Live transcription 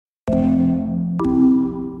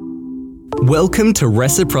Welcome to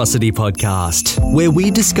Reciprocity Podcast, where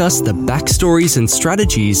we discuss the backstories and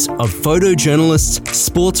strategies of photojournalists,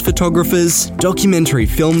 sports photographers, documentary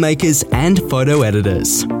filmmakers, and photo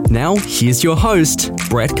editors. Now, here's your host,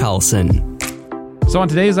 Brett Carlson. So on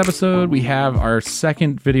today's episode, we have our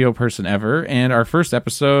second video person ever and our first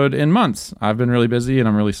episode in months. I've been really busy and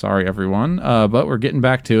I'm really sorry, everyone, but we're getting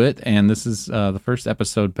back to it. And this is the first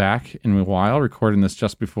episode back in a while, recording this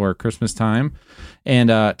just before Christmas time. And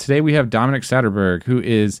today we have Dominic Satterberg, who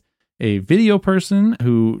is a video person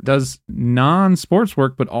who does non-sports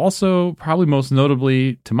work, but also probably most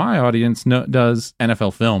notably to my audience does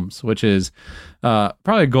NFL films, which is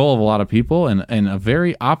probably a goal of a lot of people and a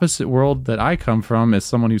very opposite world that I come from as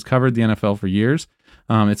someone who's covered the NFL for years.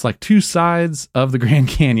 It's like two sides of the Grand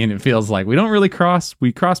Canyon, it feels like. We don't really cross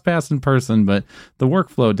paths in person, but the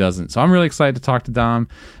workflow doesn't. So I'm really excited to talk to Dom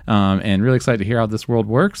and really excited to hear how this world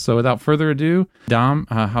works. So without further ado, Dom,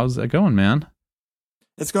 how's it going, man?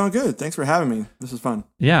 It's going good. Thanks for having me. This is fun.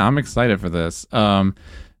 Yeah, I'm excited for this.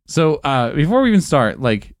 So before we even start,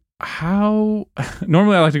 like, how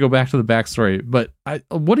normally I like to go back to the backstory, but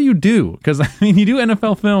what do you do? Because I mean, you do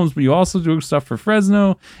NFL films, but you also do stuff for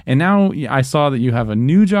Fresno, and now I saw that you have a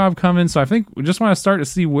new job coming. So I think we just want to start to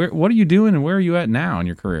see what are you doing and where are you at now in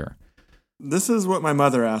your career? This is what my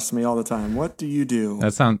mother asks me all the time. What do you do?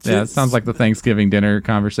 That sounds like the Thanksgiving dinner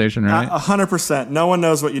conversation, right? 100%. No one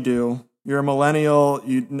knows what you do. You're a millennial.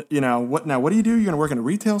 You know what? Now, what do you do? You're going to work in a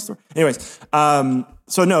retail store. Anyways,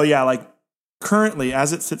 like currently,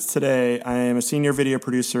 as it sits today, I am a senior video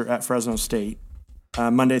producer at Fresno State,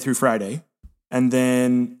 Monday through Friday, and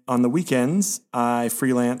then on the weekends, I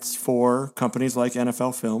freelance for companies like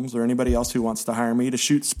NFL Films or anybody else who wants to hire me to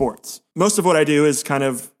shoot sports. Most of what I do is kind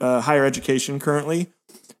of higher education currently,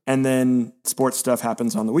 and then sports stuff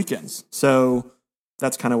happens on the weekends. So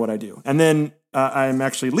that's kind of what I do, and then. I'm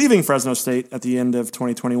actually leaving Fresno State at the end of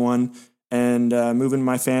 2021 and moving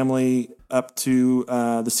my family up to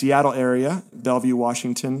the Seattle area, Bellevue,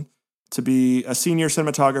 Washington, to be a senior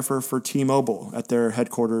cinematographer for T-Mobile at their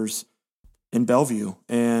headquarters in Bellevue.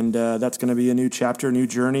 And that's going to be a new chapter, new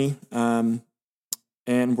journey, and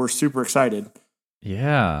we're super excited.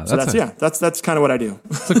 Yeah. That's kind of what I do.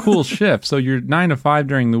 It's a cool shift. So you're 9 to 5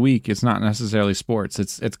 during the week. It's not necessarily sports.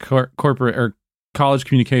 It's corporate or college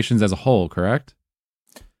communications as a whole, correct?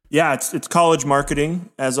 Yeah, it's college marketing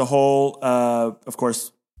as a whole, of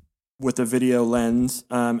course, with a video lens.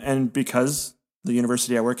 And because the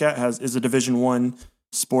university I work at is a Division I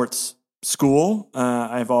sports school,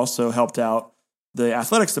 I've also helped out the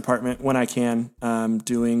athletics department when I can,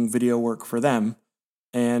 doing video work for them.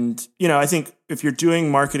 And, I think if you're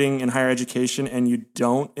doing marketing in higher education and you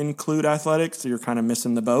don't include athletics, you're kind of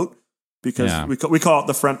missing the boat. Because we call it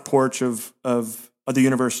the front porch of the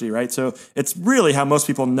university, right? So it's really how most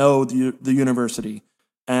people know the university,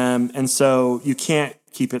 and so you can't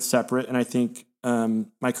keep it separate. And I think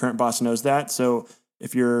my current boss knows that. So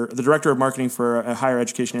if you're the director of marketing for a higher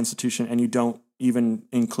education institution and you don't even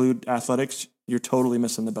include athletics, you're totally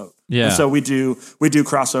missing the boat. Yeah. And so we do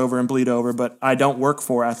crossover and bleed over, but I don't work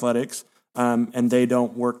for athletics, and they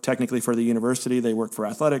don't work technically for the university. They work for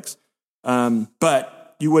athletics, but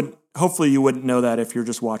hopefully you wouldn't know that if you're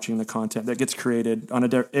just watching the content that gets created on a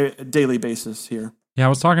daily basis here. Yeah, I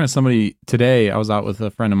was talking to somebody today. I was out with a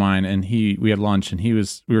friend of mine, and we had lunch, and we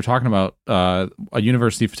were talking about a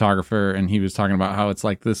university photographer, and he was talking about how it's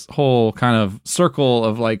like this whole kind of circle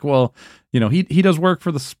of like, well, he does work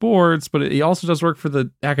for the sports, but he also does work for the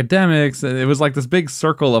academics. And it was like this big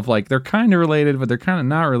circle of like, they're kind of related, but they're kind of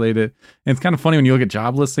not related. And it's kind of funny when you look at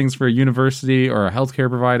job listings for a university or a healthcare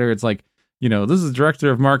provider, it's like, this is director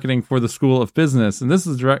of marketing for the School of Business, and this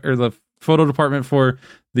is the photo department for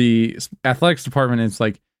the athletics department. And it's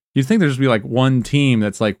like, you'd think there'd just be like one team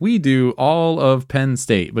that's like, we do all of Penn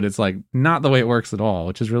State, but it's like not the way it works at all,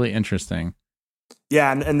 which is really interesting.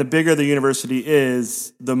 Yeah, and the bigger the university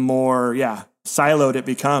is, the more, siloed it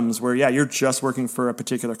becomes, where, you're just working for a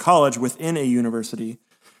particular college within a university.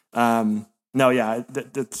 It's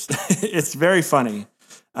very funny.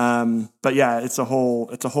 But it's a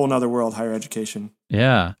whole nother world, higher education.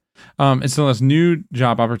 Yeah. And so this new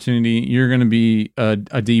job opportunity, you're going to be a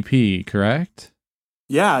DP, correct?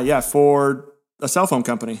 Yeah. For a cell phone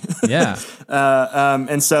company. Yeah.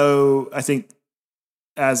 And so I think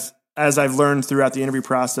as I've learned throughout the interview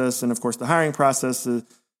process and of course the hiring process,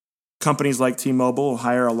 companies like T-Mobile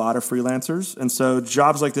hire a lot of freelancers. And so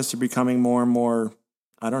jobs like this are becoming more and more,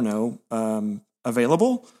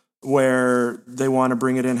 available, where they want to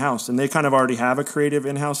bring it in-house. And they kind of already have a creative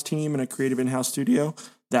in-house team and a creative in-house studio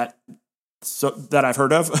that I've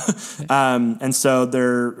heard of. And so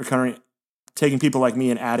they're kind of taking people like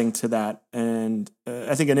me and adding to that. And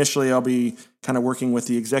I think initially I'll be kind of working with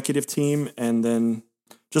the executive team, and then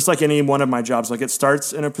just like any one of my jobs, like it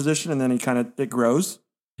starts in a position and then it grows.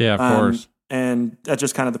 Yeah, of course. And that's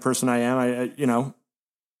just kind of the person I am. I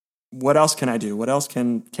what else can I do? What else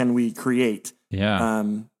can we create? Yeah.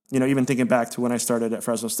 Even thinking back to when I started at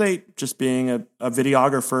Fresno State, just being a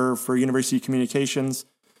videographer for University Communications,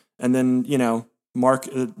 and then,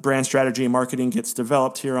 brand strategy and marketing gets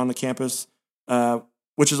developed here on the campus,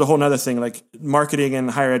 which is a whole nother thing. Like marketing in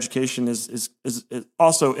higher education is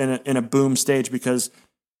also in a boom stage, because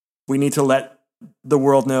we need to let the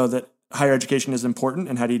world know that higher education is important.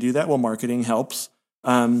 And how do you do that? Well, marketing helps.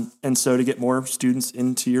 And so to get more students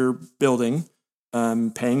into your building,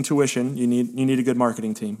 paying tuition, you need a good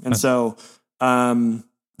marketing team. And so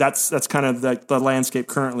that's kind of the landscape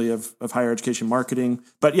currently of higher education marketing.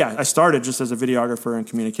 But yeah, I started just as a videographer in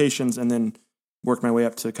communications, and then worked my way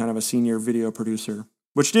up to kind of a senior video producer,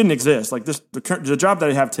 which didn't exist. Like the job that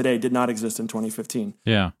I have today did not exist in 2015.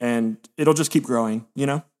 Yeah. And it'll just keep growing,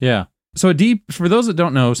 Yeah. So for those that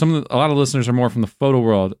don't know, a lot of listeners are more from the photo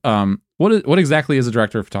world. What exactly is a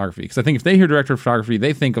director of photography? Because I think if they hear director of photography,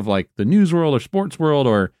 they think of like the news world or sports world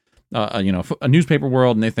or a newspaper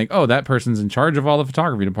world, and they think, oh, that person's in charge of all the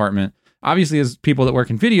photography department. Obviously, as people that work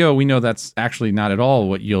in video, we know that's actually not at all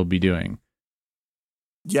what you'll be doing.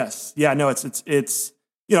 Yes. Yeah. No. It's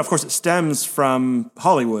of course, it stems from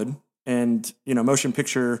Hollywood, and motion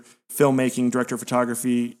picture filmmaking. Director of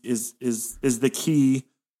photography is the key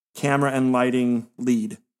camera and lighting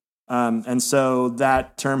lead. And so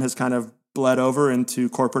that term has kind of bled over into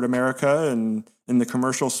corporate America and in the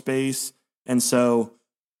commercial space. And so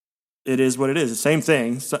it is what it is. The same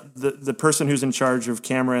thing. So the person who's in charge of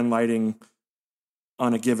camera and lighting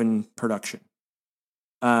on a given production.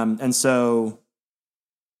 And so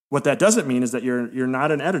what that doesn't mean is that you're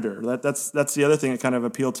not an editor. That's the other thing that kind of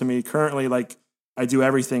appealed to me. Currently, like I do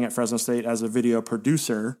everything at Fresno State as a video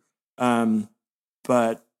producer.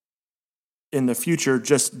 But in the future,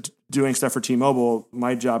 just doing stuff for T-Mobile,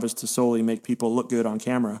 my job is to solely make people look good on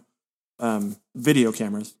camera, video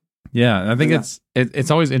cameras. Yeah, I think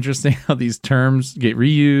it's always interesting how these terms get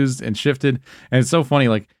reused and shifted, and it's so funny.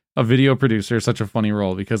 Like a video producer is such a funny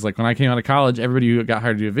role, because like when I came out of college, everybody who got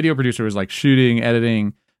hired to be a video producer was like shooting,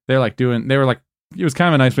 editing. They were like it was kind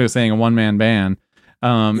of a nice way of saying a one-man band.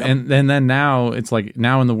 Yep. And then now it's like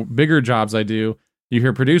now in the bigger jobs I do, you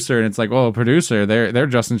hear producer and it's like, oh, producer, they're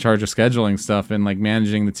just in charge of scheduling stuff and like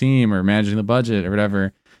managing the team or managing the budget or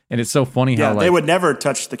whatever. And it's so funny how they would never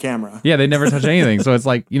touch the camera. Yeah, they never touch anything. So it's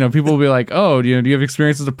like, people will be like, oh, do you have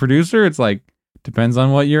experience as a producer? It's like, depends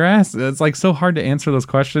on what you're asked. It's like so hard to answer those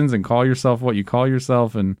questions and call yourself what you call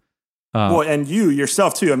yourself. And and you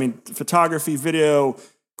yourself too. I mean, photography, video,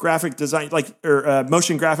 graphic design, or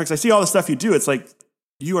motion graphics. I see all the stuff you do. It's like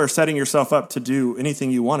you are setting yourself up to do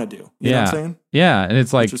anything you want to do. You know what I'm saying? Yeah. And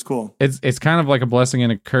it's like, which is cool. It's kind of like a blessing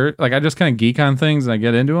and a curse. Like I just kind of geek on things and I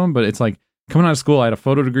get into them, but it's like coming out of school, I had a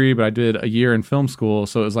photo degree, but I did a year in film school.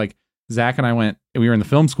 So it was like Zach and I we were in the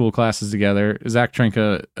film school classes together, Zach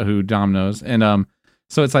Trinka, who Dom knows. And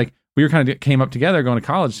so it's like we were kind of came up together going to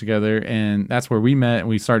college together, and that's where we met and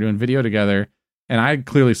we started doing video together. And I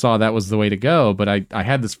clearly saw that was the way to go, but I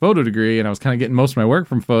had this photo degree and I was kind of getting most of my work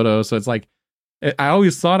from photos. So it's like, I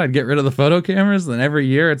always thought I'd get rid of the photo cameras. Then every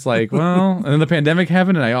year it's like, well, and then the pandemic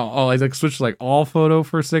happened and I like switched to like all photo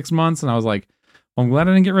for 6 months. And I was like, well, I'm glad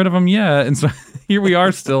I didn't get rid of them yet. And so here we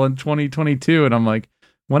are still in 2022. And I'm like,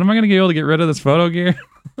 when am I going to be able to get rid of this photo gear?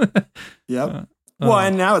 Yep. Well,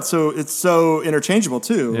 and now it's so interchangeable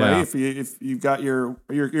too, right? If you've got you're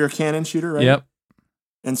a Canon shooter, right? Yep.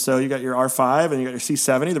 And so you got your R5 and you got your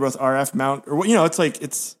C70. They're both RF mount, or it's like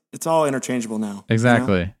it's all interchangeable now.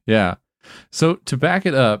 Exactly. Yeah. So to back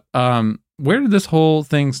it up, where did this whole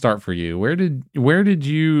thing start for you? Where did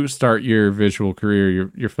you start your visual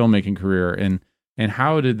career, your filmmaking career, and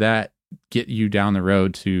how did that get you down the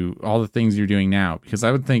road to all the things you're doing now? Because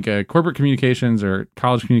I would think corporate communications or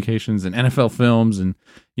college communications and NFL films, and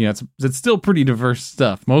it's still pretty diverse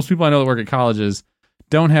stuff. Most people I know that work at colleges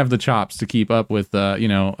don't have the chops to keep up with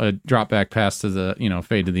a drop back pass to the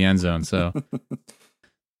fade to the end zone. So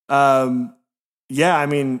yeah, I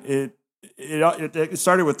mean it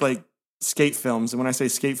started with like skate films, and when I say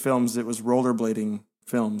skate films, it was rollerblading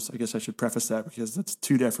films. I guess I should preface that because that's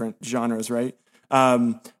two different genres, right?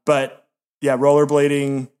 But yeah,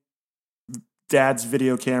 rollerblading, dad's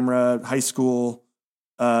video camera, high school,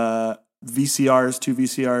 VCRs, two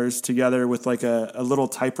VCRs together with like a little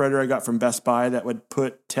typewriter I got from Best Buy that would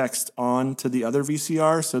put text on to the other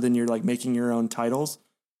VCR. So then you're like making your own titles.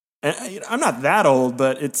 And I'm not that old,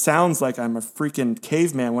 but it sounds like I'm a freaking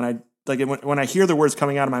caveman when like when I hear the words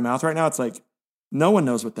coming out of my mouth right now, it's like no one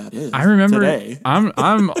knows what that is. I remember today.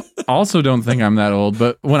 I'm also don't think I'm that old,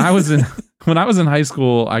 but when I was in high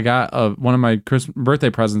school, I got one of my birthday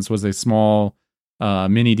presents was a small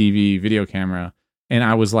mini DV video camera. And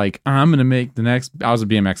I was like, I'm going to make I was a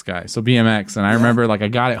BMX guy. So BMX. And I remember like I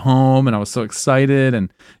got it home and I was so excited.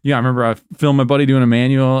 And I remember I filmed my buddy doing a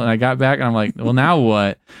manual and I got back and I'm like, well, now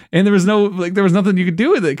what? And there was nothing you could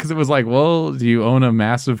do with it. Cause it was like, well, do you own a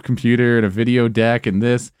massive computer and a video deck and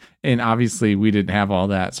this? And obviously we didn't have all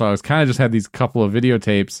that. So I was kind of just had these couple of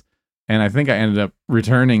videotapes and I think I ended up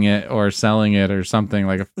returning it or selling it or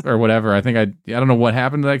something or whatever. I think I don't know what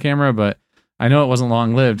happened to that camera, but I know it wasn't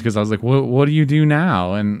long lived because I was like, what do you do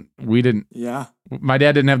now? And we didn't. Yeah. My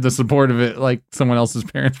dad didn't have the support of it like someone else's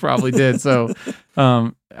parents probably did. So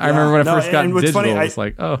I remember when I first got digital, funny, I was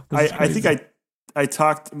like, oh, I think I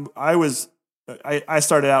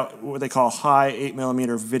started out what they call high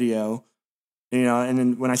 8mm video, and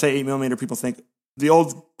then when I say 8mm, the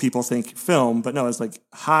old people think film, but no, it's like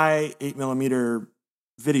high 8mm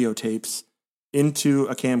videotapes into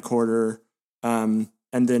a camcorder,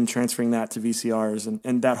 and then transferring that to VCRs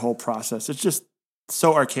and that whole process. It's just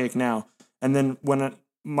so archaic now. And then when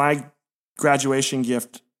my graduation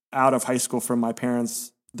gift out of high school from my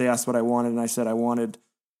parents, they asked what I wanted, and I said I want a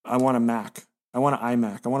Mac. I want an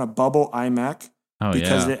iMac. I want a bubble iMac. Oh,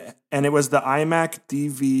 because it was the iMac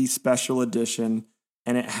DV Special Edition,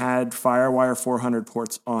 and it had FireWire 400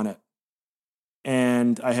 ports on it.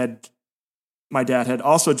 And my dad had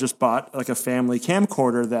also just bought like a family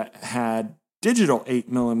camcorder that had digital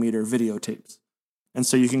 8mm videotapes. And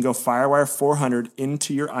so you can go FireWire 400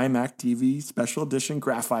 into your iMac DV Special Edition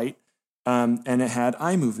Graphite, and it had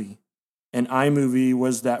iMovie. And iMovie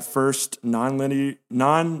was that first non-linear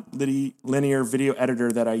video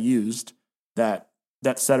editor that I used that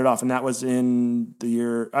set it off. And that was in the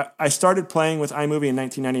year... I started playing with iMovie in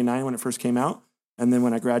 1999 when it first came out. And then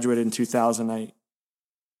when I graduated in 2000, I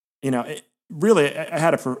had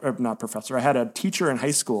I had a teacher in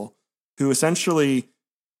high school who essentially,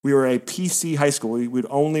 we were a PC high school. We would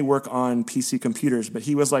only work on PC computers, but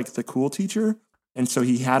he was like the cool teacher. And so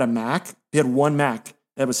he had a Mac. He had one Mac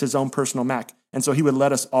that was his own personal Mac. And so he would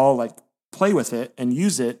let us all like play with it and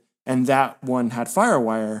use it. And that one had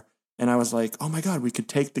FireWire. And I was like, oh my God, we could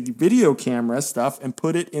take the video camera stuff and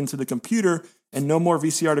put it into the computer and no more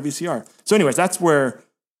VCR to VCR. So anyways, that's where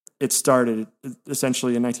it started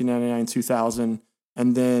essentially in 1999, 2000.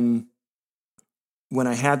 And then when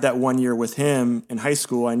I had that 1 year with him in high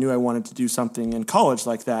school, I knew I wanted to do something in college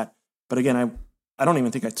like that. But again, I don't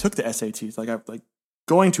even think I took the SATs. Like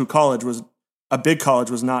going to college was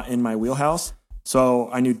not in my wheelhouse. So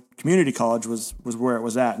I knew community college was where it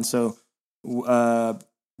was at. And so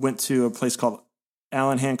went to a place called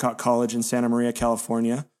Allen Hancock College in Santa Maria,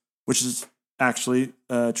 California, which is actually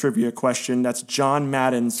a trivia question. That's John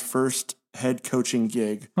Madden's first head coaching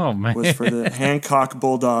gig. Oh, man. Was for the Hancock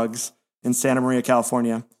Bulldogs in Santa Maria,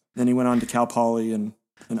 California. Then he went on to Cal Poly and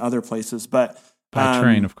other places. But by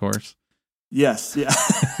train, of course. Yes, yeah.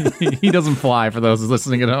 He doesn't fly for those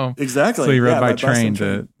listening at home. Exactly. So he rode by train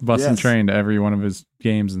to bus and train to every one of his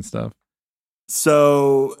games and stuff.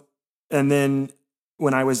 So, and then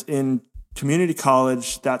when I was in community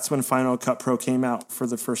college, that's when Final Cut Pro came out for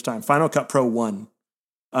the first time. Final Cut Pro 1.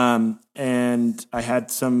 And I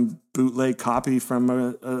had some bootleg copy from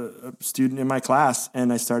a student in my class,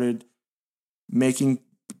 and I started upgrading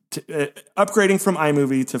from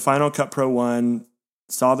iMovie to Final Cut Pro 1,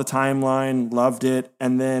 saw the timeline, loved it,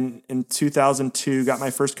 and then in 2002 got my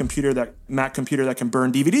first Mac computer that can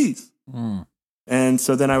burn DVDs. And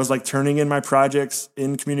so then I was like turning in my projects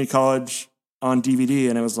in community college on DVD,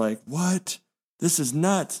 and I was like, what? This is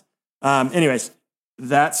nuts. Anyways,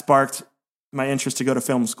 that sparked my interest to go to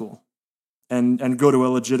film school and go to a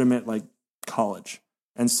legitimate like college.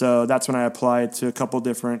 And so that's when I applied to a couple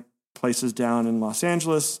different places down in Los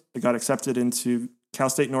Angeles. I got accepted into Cal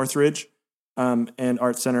State Northridge and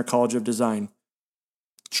Art Center College of Design.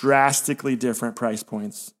 Drastically different price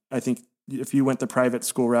points. I think if you went the private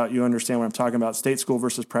school route, you understand what I'm talking about. State school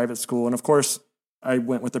versus private school. And of course, I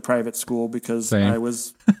went with the private school because I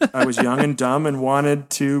was young and dumb and wanted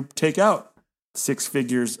to take out 6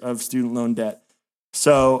 figures of student loan debt.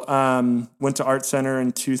 So went to Art Center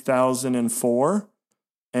in 2004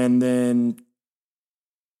 and then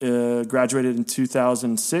graduated in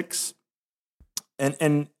 2006.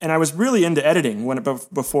 And I was really into editing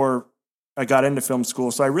before I got into film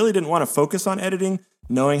school. So I really didn't want to focus on editing,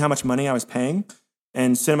 knowing how much money I was paying.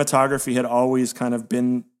 And cinematography had always kind of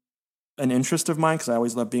been an interest of mine because I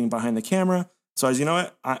always loved being behind the camera. So I was,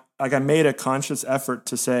 I made a conscious effort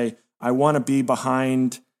to say, I want to be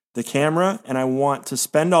behind the camera, and I want to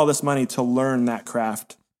spend all this money to learn that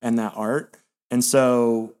craft and that art. And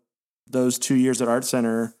so those 2 years at Art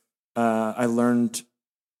Center, I learned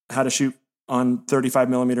how to shoot on 35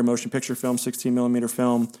 millimeter motion picture film, 16 millimeter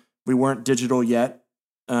film. We weren't digital yet,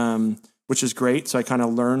 which is great. So I kind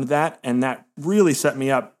of learned that, and that really set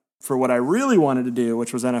me up for what I really wanted to do,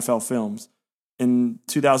 which was NFL films. In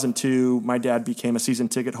 2002, my dad became a season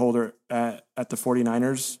ticket holder at the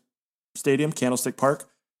 49ers stadium, Candlestick Park.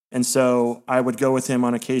 And so I would go with him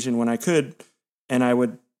on occasion when I could, and I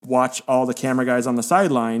would watch all the camera guys on the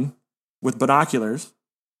sideline with binoculars,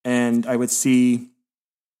 and I would see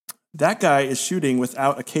that guy is shooting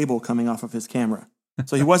without a cable coming off of his camera.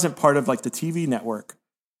 So he wasn't part of like the TV network.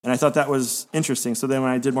 And I thought that was interesting. So then when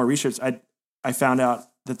I did more research, I found out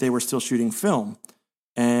that they were still shooting film.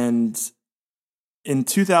 And in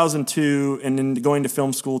 2002, and in going to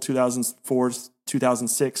film school 2004,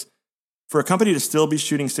 2006, for a company to still be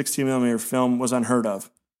shooting 16 millimeter film was unheard of.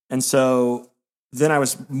 And so then I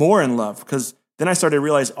was more in love, because then I started to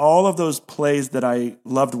realize all of those plays that I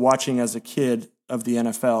loved watching as a kid of the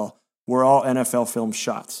NFL were all NFL film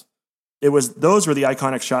shots. Those were the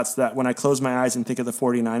iconic shots that when I close my eyes and think of the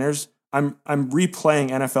 49ers, I'm replaying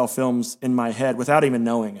NFL films in my head without even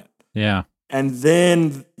knowing it. Yeah. And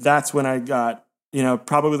then that's when I got,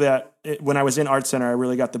 probably when I was in Art Center, I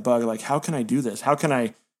really got the bug, like, how can I do this? How can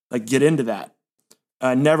I like get into that?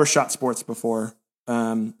 I never shot sports before.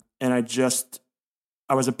 And I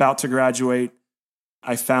was about to graduate.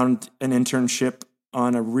 I found an internship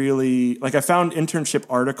on I found internship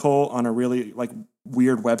article on a really like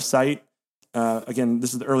weird website. Again,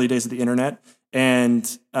 this is the early days of the internet,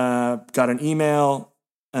 and got an email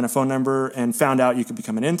and a phone number and found out you could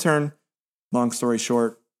become an intern. Long story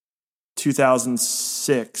short,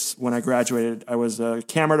 2006, when I graduated, I was a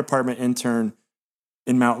camera department intern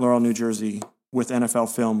in Mount Laurel, New Jersey with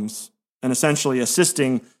NFL Films, and essentially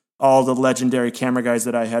assisting all the legendary camera guys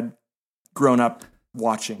that I had grown up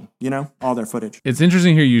watching, all their footage. It's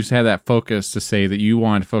interesting here you had that focus to say that you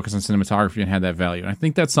wanted to focus on cinematography and had that value. And I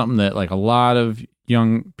think that's something that like a lot of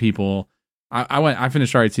young people, I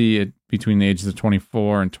finished RIT between the ages of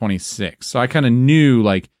 24 and 26. So I kind of knew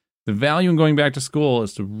like the value in going back to school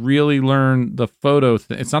is to really learn the photo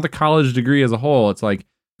thing. It's not the college degree as a whole. It's like,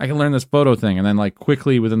 I can learn this photo thing. And then like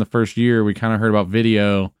quickly within the first year, we kind of heard about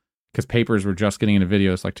video because papers were just getting into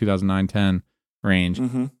video. It's like 2009, 10 range.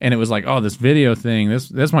 Mm-hmm. And it was like, oh, this video thing,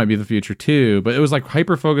 this might be the future too. But it was like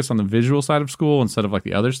hyper focused on the visual side of school instead of like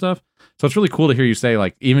the other stuff. So it's really cool to hear you say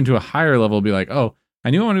like, even to a higher level, be like, oh, I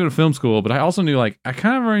knew I wanted to go to film school, but I also knew like, I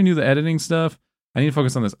kind of already knew the editing stuff. I need to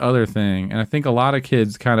focus on this other thing. And I think a lot of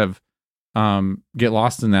kids kind of get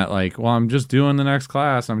lost in that, like, well, I'm just doing the next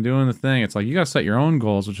class, I'm doing the thing. It's like, you got to set your own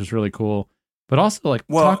goals, which is really cool. But also like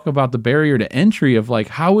talk about the barrier to entry of like,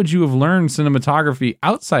 how would you have learned cinematography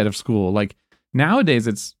outside of school? Like nowadays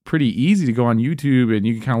it's pretty easy to go on YouTube and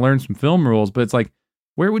you can kind of learn some film rules, but it's like,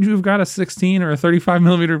 where would you have got a 16 or a 35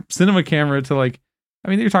 millimeter cinema camera to like, I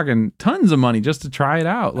mean, you're talking tons of money just to try it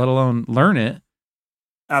out, let alone learn it.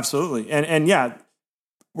 Absolutely. And yeah,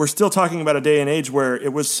 we're still talking about a day and age where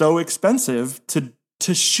it was so expensive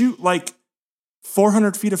to shoot like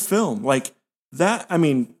 400 feet of film like that. I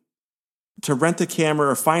mean, to rent a camera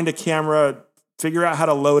or find a camera, figure out how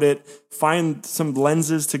to load it, find some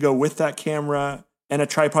lenses to go with that camera and a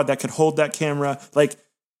tripod that could hold that camera. Like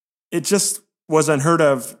it just was unheard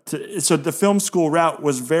of. So the film school route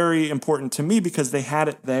was very important to me because they had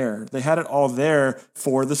it there. They had it all there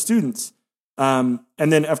for the students. And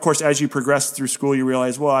then, of course, as you progress through school, you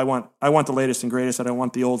realize, well, I want the latest and greatest. I don't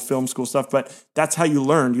want the old film school stuff. But that's how you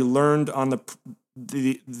learned. You learned on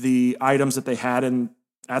the items that they had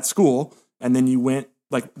at school, and then you went.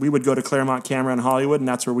 Like we would go to Claremont Camera in Hollywood, and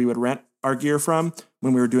that's where we would rent our gear from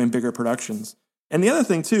when we were doing bigger productions. And the other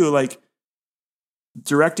thing too, like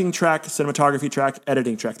directing track, cinematography track,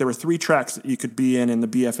 editing track. There were 3 tracks that you could be in the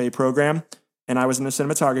BFA program, and I was in the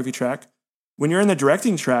cinematography track. When you're in the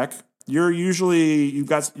directing track, you're usually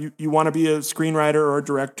you want to be a screenwriter or a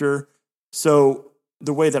director. So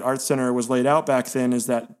the way that Art Center was laid out back then is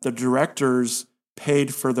that the directors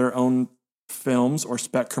paid for their own films or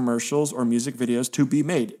spec commercials or music videos to be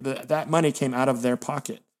made. That money came out of their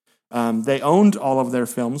pocket. They owned all of their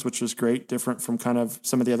films, which was great, different from kind of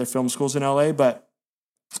some of the other film schools in LA, but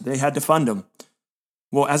they had to fund them.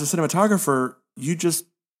 Well, as a cinematographer, you just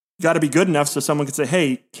got to be good enough so someone could say,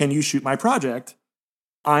 hey, can you shoot my project?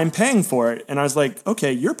 I'm paying for it. And I was like,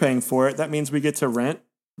 okay, you're paying for it. That means we get to rent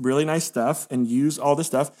really nice stuff and use all this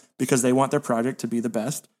stuff because they want their project to be the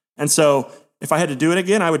best. And so if I had to do it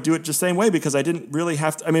again, I would do it the same way because I didn't really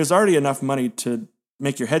have to. I mean, it was already enough money to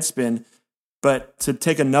make your head spin. But to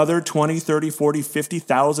take another $20, $30, $40,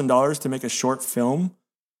 $50,000 to make a short film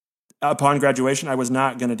upon graduation, I was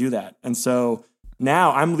not going to do that. And so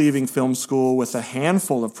now I'm leaving film school with a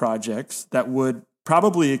handful of projects that would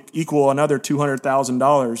probably equal another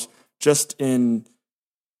 $200,000 just in,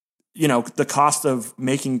 the cost of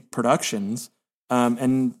making productions.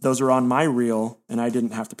 And those are on my reel, and I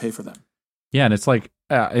didn't have to pay for them. Yeah, and it's like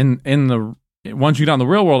once you get on the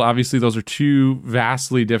real world, obviously those are two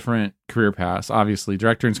vastly different career paths. Obviously,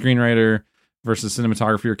 director and screenwriter versus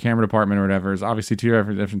cinematography or camera department or whatever is obviously two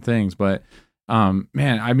different things. But man,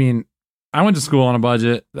 I mean, I went to school on a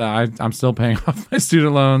budget. I'm still paying off my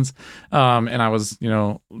student loans, and I was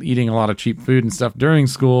eating a lot of cheap food and stuff during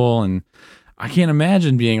school. And I can't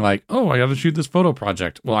imagine being like, oh, I got to shoot this photo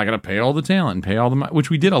project. Well, I got to pay all the talent and pay all the money,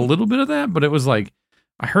 which we did a little bit of that, but it was like,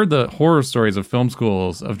 I heard the horror stories of film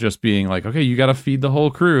schools of just being like, okay, you got to feed the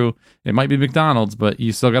whole crew. It might be McDonald's, but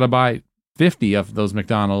you still got to buy 50 of those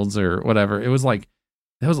McDonald's or whatever. It was like,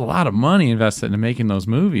 there was a lot of money invested into making those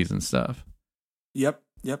movies and stuff. Yep,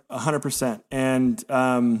 100%. And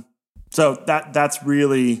so that's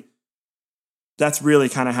really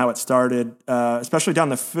kind of how it started, especially down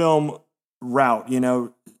the film route.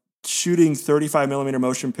 Shooting 35 millimeter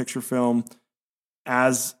motion picture film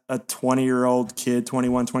as a 20-year-old kid,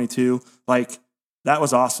 21, 22, like that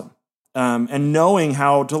was awesome. And knowing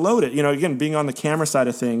how to load it, again, being on the camera side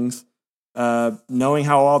of things, knowing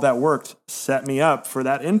how all that worked set me up for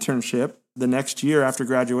that internship the next year after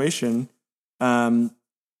graduation.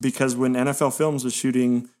 Because when NFL Films was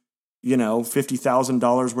shooting,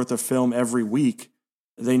 $50,000 worth of film every week,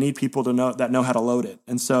 they need people to know how to load it.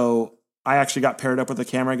 And so I actually got paired up with a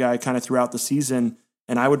camera guy kind of throughout the season,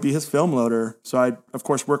 and I would be his film loader. So I, of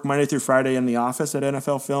course, work Monday through Friday in the office at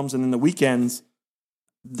NFL Films, and then the weekends,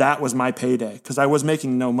 that was my payday because I was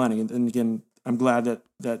making no money. And again, I'm glad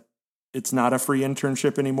that it's not a free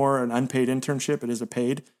internship anymore, an unpaid internship. It is a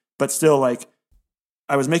paid, but still, like,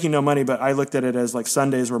 I was making no money, but I looked at it as like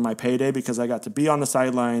Sundays were my payday because I got to be on the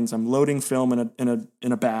sidelines. I'm loading film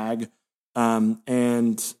in a bag,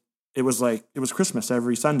 and it was Christmas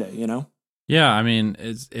every Sunday, Yeah, I mean,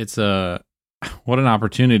 it's what an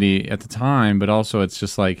opportunity at the time, but also it's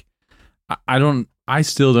just like I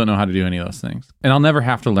still don't know how to do any of those things, and I'll never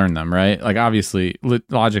have to learn them, right? Like, obviously,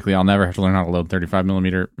 logically, I'll never have to learn how to load 35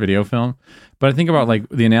 millimeter video film. But I think about like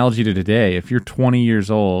the analogy to today. If you're 20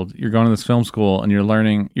 years old, you're going to this film school and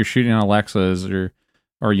you're shooting on Alexas or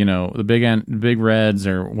the big Reds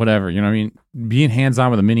or whatever. Being hands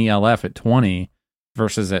on with a mini LF at 20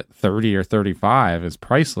 versus at 30 or 35 is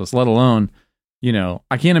priceless. Let alone,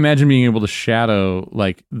 I can't imagine being able to shadow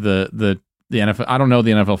like the NFL. I don't know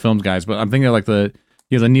the NFL Films guys, but I'm thinking of like the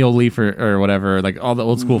Neil Leaf or whatever, like all the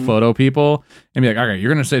old school photo people, and be like, okay,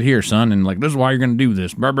 you're gonna sit here, son, and like this is why you're gonna do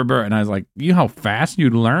this, blah, blah, blah. And I was like, how fast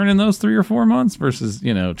you'd learn in those 3 or 4 months versus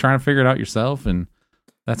trying to figure it out yourself, and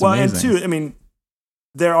that's amazing. And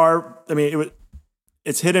two,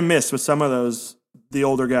 it's hit and miss with some of the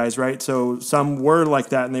older guys, right? So some were like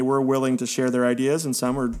that, and they were willing to share their ideas, and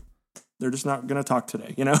some they're just not going to talk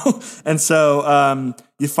today, And so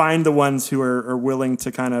you find the ones who are willing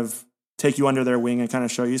to kind of take you under their wing and kind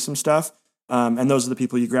of show you some stuff. And those are the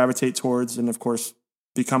people you gravitate towards and, of course,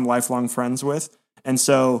 become lifelong friends with. And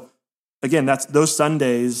so, again, that's those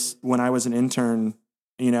Sundays when I was an intern,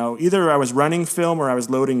 either I was running film or I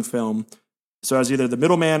was loading film. So I was either the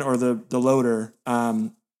middleman or the loader.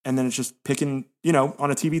 And then it's just picking,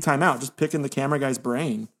 on a TV timeout, just picking the camera guy's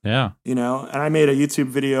brain. Yeah. And I made a YouTube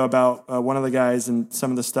video about one of the guys and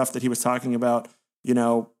some of the stuff that he was talking about.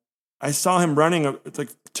 I saw him running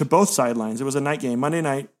to both sidelines. It was a night game, Monday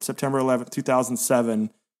night, September 11th, 2007.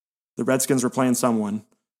 The Redskins were playing someone.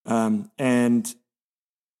 And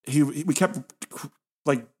we kept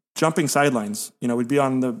like jumping sidelines. We'd be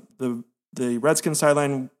on the Redskins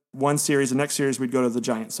sideline one series, the next series we'd go to the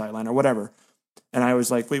Giants sideline or whatever. And I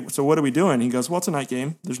was like, wait, so what are we doing? He goes, well, it's a night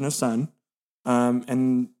game. There's no sun.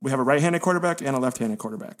 And we have a right-handed quarterback and a left-handed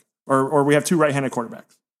quarterback. Or we have 2 right-handed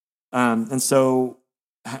quarterbacks. And so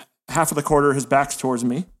half of the quarter, his back's towards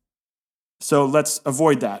me. So let's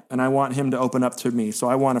avoid that. And I want him to open up to me. So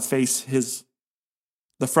I want to face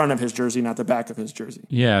the front of his jersey, not the back of his jersey.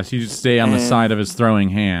 Yeah, so you just stay on the side of his throwing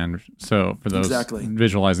hand. So for those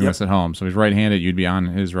visualizing this at home. So he's right-handed, you'd be on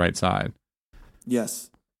his right side. Yes.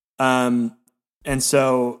 And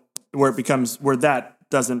so where that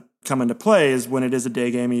doesn't come into play is when it is a day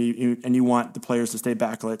game and you want the players to stay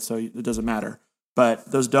backlit, so it doesn't matter.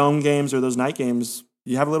 But those dome games or those night games,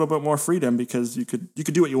 you have a little bit more freedom because you could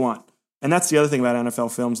do what you want. And that's the other thing about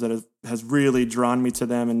NFL Films that has really drawn me to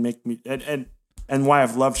them and make me and why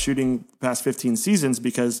I've loved shooting past 15 seasons,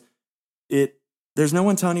 because there's no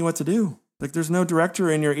one telling you what to do. Like there's no director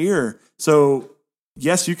in your ear. So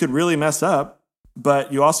yes, you could really mess up,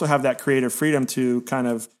 but you also have that creative freedom to kind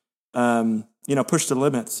of, push the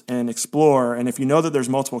limits and explore. And if you know that there's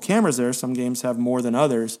multiple cameras there, some games have more than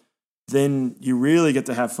others, then you really get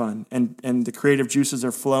to have fun. And the creative juices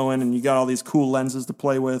are flowing and you got all these cool lenses to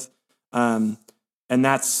play with. And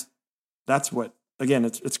that's what, again,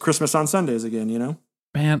 it's Christmas on Sundays again, you know?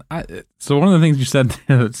 Man, so one of the things you said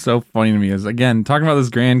that's so funny to me is, again, talking about this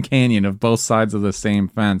Grand Canyon of both sides of the same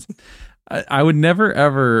fence. I would never,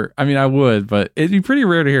 ever, I mean, I would, but it'd be pretty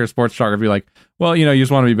rare to hear a sports photographer be like, well, you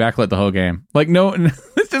just want to be backlit the whole game. Like, no,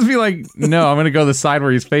 let's just be like, no, I'm going to go the side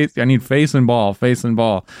where he's I need face and ball.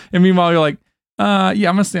 And meanwhile, you're like, I'm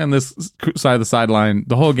going to stay on this side of the sideline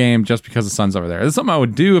the whole game just because the sun's over there. It's something I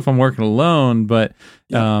would do if I'm working alone, but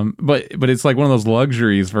it's like one of those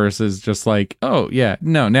luxuries versus just like, oh yeah,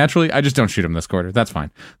 no, naturally, I just don't shoot him this quarter. That's fine.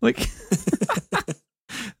 Like,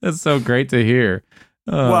 that's so great to hear.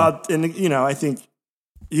 Well, and I think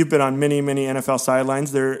you've been on many, many NFL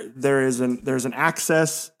sidelines. There's an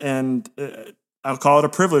access, and I'll call it a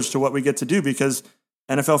privilege to what we get to do, because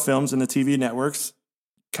NFL Films and the TV networks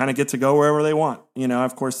kind of get to go wherever they want.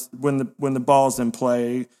 Of course, when the ball's in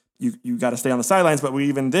play, you got to stay on the sidelines, but we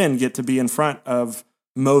even then get to be in front of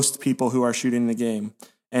most people who are shooting the game,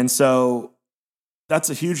 and so that's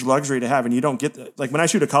a huge luxury to have. And you don't get that. Like when I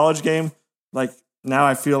shoot a college game, like now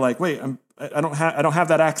I feel like, wait, I don't have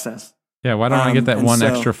that access. Yeah, why don't I get that one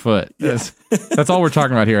extra foot? Yeah. That's all we're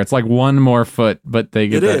talking about here. It's like one more foot, but they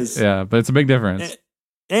get it that. Is. Yeah, but it's a big difference.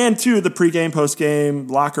 And too, the pregame, postgame,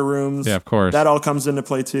 locker rooms. Yeah, of course. That all comes into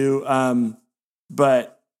play too.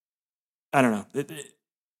 But I don't know.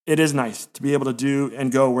 It is nice to be able to do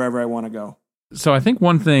and go wherever I want to go. So I think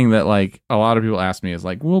one thing that like a lot of people ask me is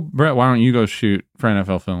like, well, Brett, why don't you go shoot for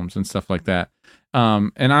NFL Films and stuff like that?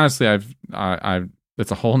 And honestly, I've it's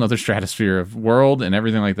a whole nother stratosphere of world and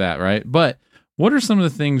everything like that, right? But what are some of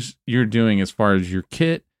the things you're doing as far as your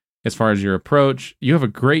kit, as far as your approach? You have a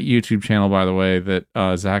great YouTube channel, by the way, that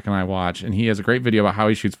Zach and I watch, and he has a great video about how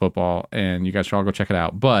he shoots football, and you guys should all go check it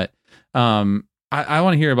out. But I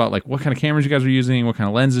want to hear about like what kind of cameras you guys are using, what kind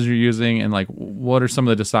of lenses you're using, and like what are some of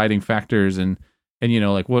the deciding factors, and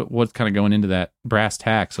like what's kind of going into that brass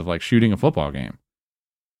tacks of like shooting a football game.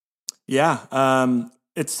 Yeah,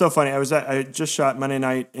 it's so funny. I just shot Monday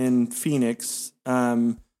night in Phoenix.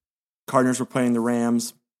 Cardinals were playing the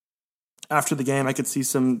Rams. After the game, I could see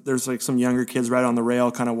there's like some younger kids right on the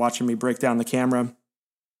rail kind of watching me break down the camera.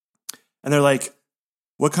 And they're like,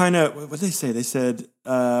 what did they say? They said,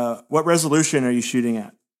 what resolution are you shooting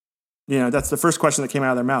at? That's the first question that came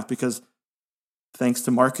out of their mouth, because thanks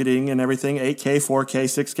to marketing and everything, 8K, 4K,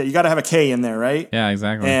 6K, you got to have a K in there, right? Yeah,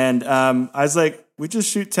 exactly. And I was like, we just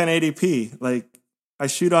shoot 1080p. Like I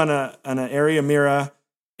shoot on an Arri Amira,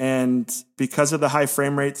 and because of the high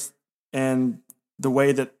frame rates and the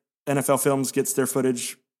way that NFL Films gets their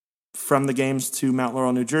footage from the games to Mount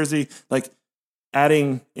Laurel, New Jersey, like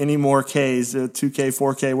adding any more Ks, 2K,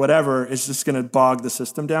 4K, whatever, is just going to bog the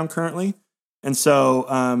system down currently. And so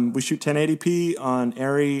we shoot 1080p on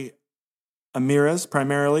Arri Amiras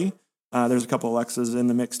primarily. There's a couple Alexas in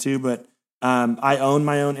the mix too, but I own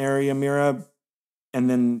my own Arri Amira, and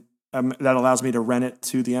then that allows me to rent it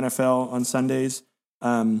to the NFL on Sundays.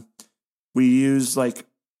 We use like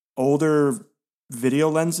older video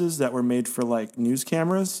lenses that were made for like news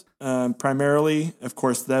cameras primarily. Of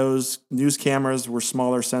course, those news cameras were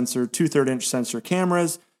smaller sensor, 2/3 inch sensor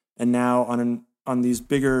cameras, and now on these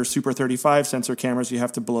bigger Super 35 sensor cameras, you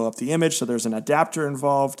have to blow up the image, so there's an adapter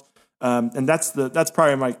involved. And that's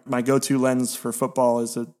probably my go-to lens for football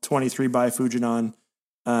is a 23 by Fujinon,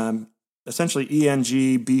 essentially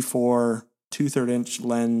ENG B4 2/3 inch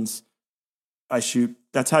lens. I shoot.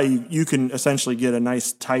 That's how you can essentially get a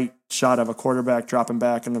nice tight shot of a quarterback dropping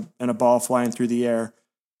back and a ball flying through the air.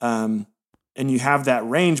 And you have that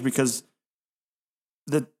range because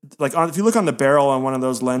if you look on the barrel on one of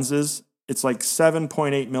those lenses, it's like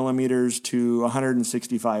 7.8 millimeters to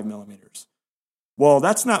 165 millimeters. Well,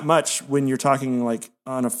 that's not much when you're talking like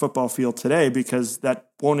on a football field today, because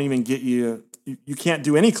that won't even get you can't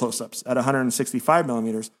do any close-ups at 165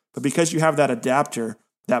 millimeters. But because you have that adapter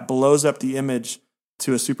that blows up the image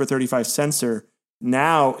to a Super 35 sensor,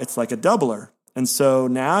 now it's like a doubler. And so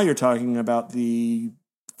now you're talking about the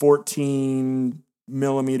 14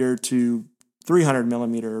 millimeter to 300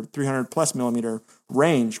 millimeter, 300 plus millimeter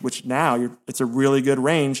range, which now it's a really good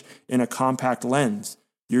range in a compact lens.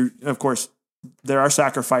 Of course, there are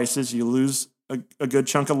sacrifices. You lose a good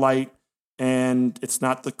chunk of light, and it's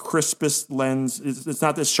not the crispest lens. It's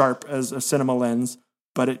not as sharp as a cinema lens,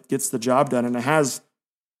 but it gets the job done. And it has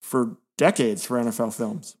for decades for NFL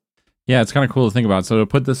films. Yeah, it's kind of cool to think about. So to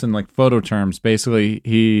put this in like photo terms, basically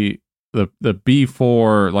the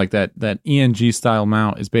B4, like that ENG style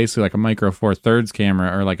mount is basically like a micro four thirds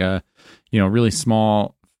camera, or like a, really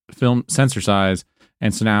small film sensor size.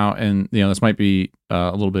 And so now, and this might be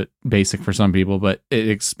a little bit basic for some people, but it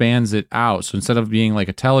expands it out. So instead of being like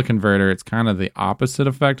a teleconverter, it's kind of the opposite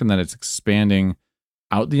effect, in that it's expanding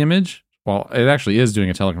out the image. Well, it actually is doing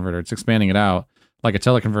a teleconverter. It's expanding it out like a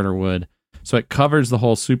teleconverter would. So it covers the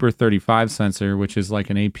whole Super 35 sensor, which is like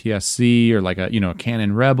an APS-C or like a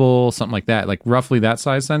Canon Rebel, something like that, like roughly that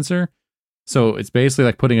size sensor. So it's basically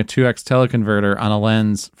like putting a 2x teleconverter on a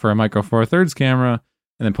lens for a micro four thirds camera,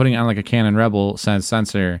 and then putting it on like a Canon Rebel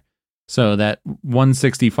sensor. So that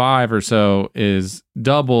 165 or so is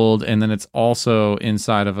doubled, and then it's also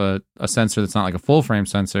inside of a sensor that's not like a full frame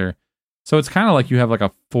sensor. So it's kind of like you have like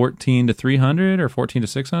a 14 to 300 or 14 to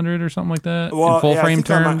 600 or something like that in full frame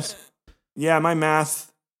terms. My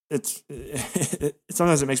math,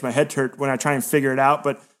 sometimes it makes my head hurt when I try and figure it out.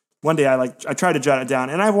 But one day I try to jot it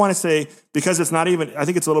down, and I want to say, because it's not even, I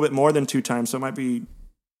think it's a little bit more than 2 times, so it might be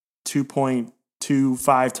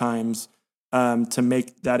 2.25 times to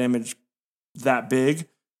make that image that big.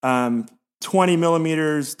 20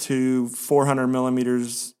 millimeters to 400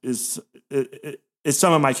 millimeters is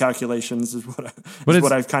some of my calculations, is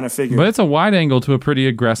what I've kind of figured. But it's a wide angle to a pretty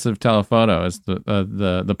aggressive telephoto is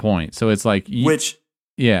the point. So it's like which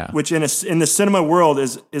in the cinema world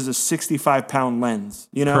is a 65-pound lens.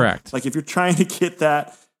 Correct. Like if you're trying to get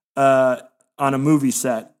that on a movie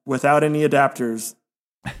set without any adapters,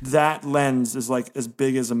 that lens is like as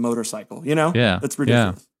big as a motorcycle. Yeah, that's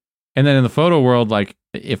ridiculous. Yeah. And then in the photo world, like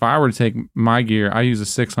if I were to take my gear, I use a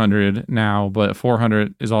 600 now, but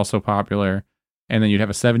 400 is also popular. And then you'd have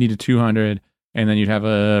a 70 to 200, and then you'd have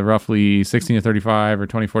a roughly 16 to 35 or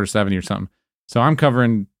 24 to 70 or something. So I'm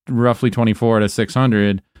covering roughly 24 to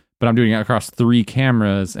 600, but I'm doing it across 3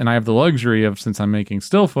 cameras. And I have the luxury of, since I'm making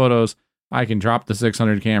still photos, I can drop the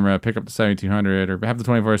 600 camera, pick up the 7200, or have the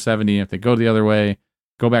 24 to 70. If they go the other way,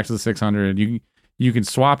 go back to the 600. You can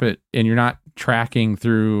swap it, and you're not tracking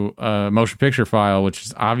through a motion picture file, which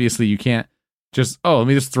is obviously you can't just, let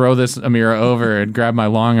me just throw this Amira over and grab my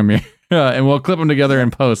long Amira. And we'll clip them together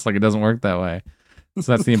in post. Like, it doesn't work that way.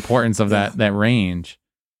 So that's the importance of that range.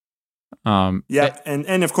 And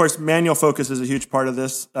of course, manual focus is a huge part of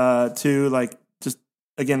this too. Like, just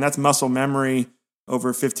again, that's muscle memory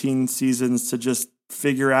over 15 seasons to just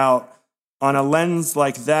figure out on a lens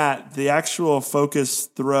like that, the actual focus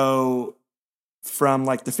throw from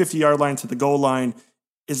like the 50-yard line to the goal line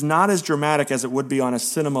is not as dramatic as it would be on a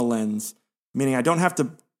cinema lens. Meaning, I don't have to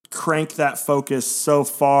crank that focus so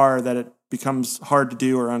far that it becomes hard to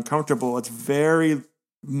do or uncomfortable. It's very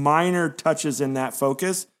minor touches in that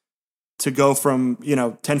focus to go from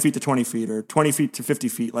 10 feet to 20 feet or 20 feet to 50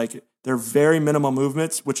 feet. Like, they're very minimal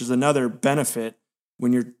movements, which is another benefit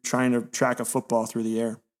when you're trying to track a football through the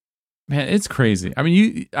air. Man, it's crazy. I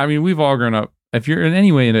mean, we've all grown up. If you're in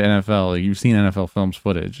any way into NFL, like, you've seen NFL films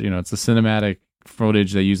footage. It's the cinematic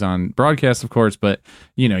footage they use on broadcast, of course, but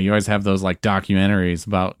you always have those like documentaries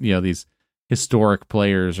about these historic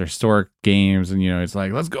players or historic games, and it's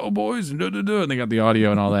like, let's go boys, and and they got the audio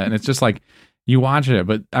and all that, and it's just like you watch it.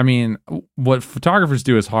 But I mean, what photographers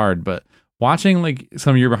do is hard, but watching like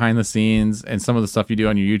some of your behind the scenes and some of the stuff you do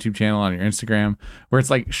on your YouTube channel, on your Instagram, where it's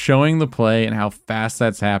like showing the play and how fast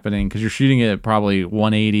that's happening, because you're shooting it at probably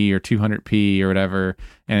 180 or 200p or whatever,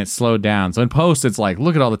 and it's slowed down. So in post, it's like,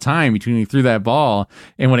 look at all the time between you threw that ball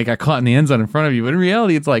and when it got caught in the end zone in front of you. But in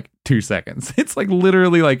reality, it's like 2 seconds. It's like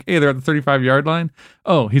literally like, hey, they're at the 35-yard line.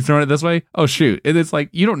 Oh, he's throwing it this way. Oh, shoot. And it's like,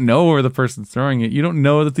 you don't know where the person's throwing it. You don't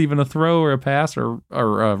know that's even a throw or a pass or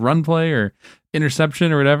a run play or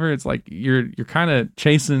interception or whatever. It's like you're kind of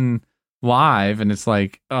chasing live, and it's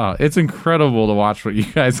like, it's incredible to watch what you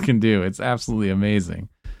guys can do. It's absolutely amazing.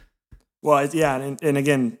 Well, yeah, and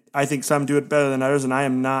again, I think some do it better than others, and I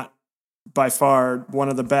am not by far one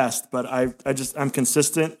of the best, but I'm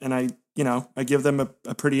consistent, and I give them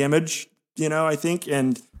a pretty image, I think,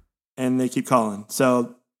 and they keep calling.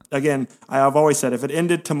 So again, I've always said, if it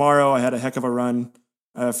ended tomorrow, I had a heck of a run,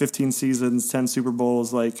 15 seasons, 10 Super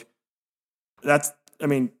Bowls, like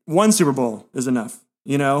one Super Bowl is enough,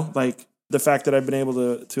 like the fact that I've been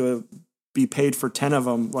able to be paid for 10 of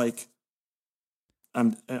them, like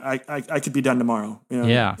I could be done tomorrow.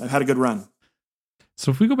 Yeah, I've had a good run.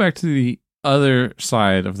 So if we go back to the other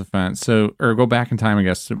side of the fence, or go back in time, I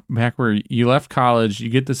guess, back where you left college, you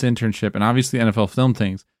get this internship, and obviously NFL film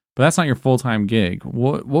things, but that's not your full-time gig.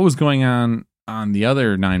 What was going on the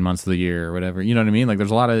other 9 months of the year or whatever? You know what I mean? Like,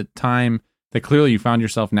 there's a lot of time that clearly you found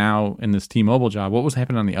yourself now in this T-Mobile job. What was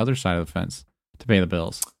happening on the other side of the fence to pay the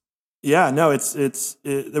bills? Yeah, no,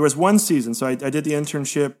 there was one season. So I did the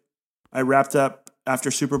internship. I wrapped up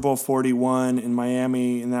after Super Bowl 41 in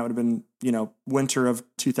Miami, and that would have been, winter of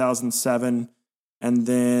 2007. And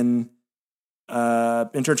then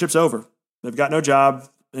internship's over. They've got no job.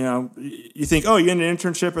 You think, oh, you get an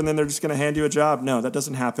internship and then they're just going to hand you a job. No, that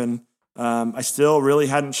doesn't happen. I still really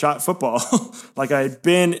hadn't shot football. Like I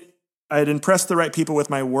had impressed the right people with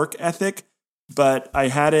my work ethic, but I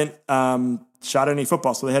hadn't shot any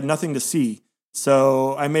football. So they had nothing to see.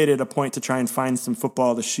 So I made it a point to try and find some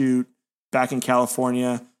football to shoot back in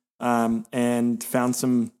California, and found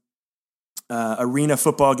some arena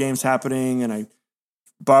football games happening. And I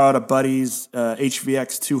borrowed a buddy's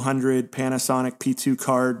HVX 200 Panasonic P2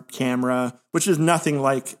 card camera, which is nothing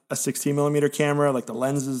like a 16 millimeter camera. Like the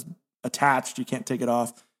lens is attached, you can't take it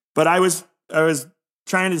off. But I was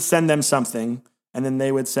trying to send them something, and then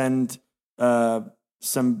they would send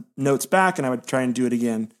some notes back, and I would try and do it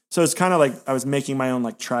again. So it's kind of like I was making my own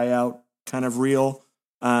like tryout kind of reel.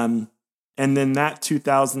 And then that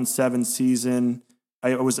 2007 season,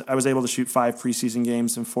 I was able to shoot 5 preseason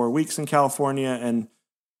games in 4 weeks in California, and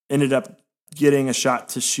ended up getting a shot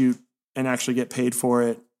to shoot and actually get paid for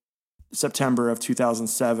it September of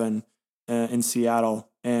 2007 in Seattle.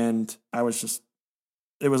 And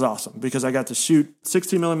it was awesome because I got to shoot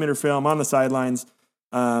 16 millimeter film on the sidelines.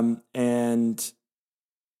 But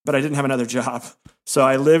I didn't have another job. So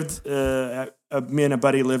I lived, me and a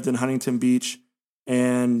buddy lived in Huntington Beach,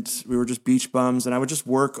 and we were just beach bums, and I would just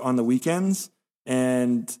work on the weekends.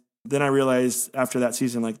 And then I realized after that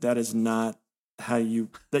season, like, that is not you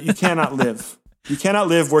cannot live. You cannot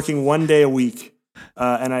live working 1 day a week.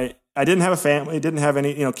 And I didn't have a family, didn't have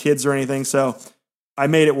any, kids or anything. So I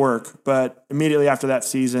made it work. But immediately after that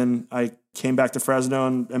season, I came back to Fresno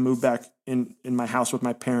and moved back in my house with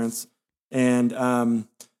my parents. And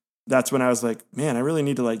that's when I was like, man, I really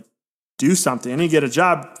need to do something. I need to get a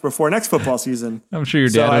job before next football season. I'm sure your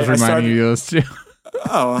dad was reminding you of those too.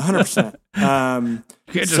 Oh, 100%. You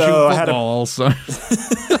can't just shoot football also.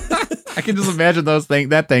 I can just imagine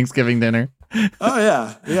that Thanksgiving dinner. Oh,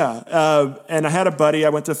 yeah. And I had a buddy I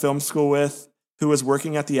went to film school with who was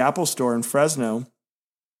working at the Apple store in Fresno.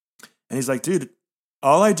 And he's like, dude,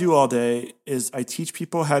 all I do all day is I teach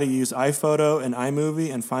people how to use iPhoto and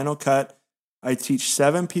iMovie and Final Cut. I teach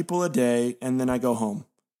 7 people a day, and then I go home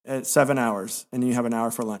at 7 hours, and you have an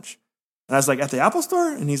hour for lunch. And I was like, at the Apple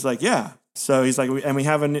store? And he's like, yeah. So he's like, we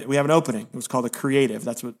have an opening. It was called a creative.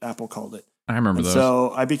 That's what Apple called it. I remember those.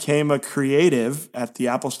 So I became a creative at the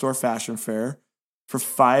Apple Store Fashion Fair for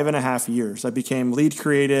 5.5 years. I became lead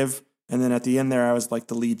creative, and then at the end there, I was like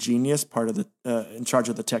the lead genius, part of in charge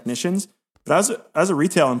of the technicians. But I was a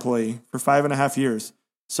retail employee for 5.5 years.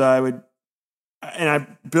 So I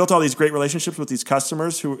built all these great relationships with these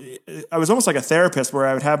customers I was almost like a therapist, where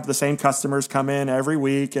I would have the same customers come in every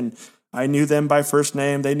week, and I knew them by first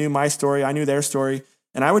name. They knew my story. I knew their story.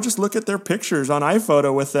 And I would just look at their pictures on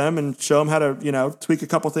iPhoto with them and show them how to, tweak a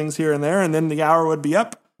couple things here and there. And then the hour would be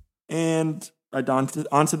up, and I'd on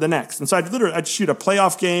to the next. And so I'd shoot a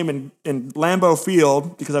playoff game in Lambeau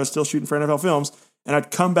Field because I was still shooting for NFL Films. And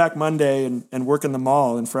I'd come back Monday and work in the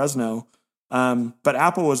mall in Fresno. But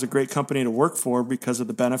Apple was a great company to work for because of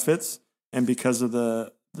the benefits and because of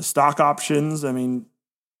the stock options. I mean,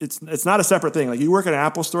 it's not a separate thing. Like, you work at an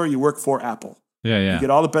Apple store, you work for Apple. Yeah. You get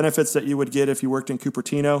all the benefits that you would get if you worked in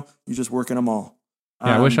Cupertino. You just work in a mall.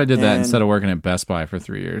 Yeah, I wish I did that instead of working at Best Buy for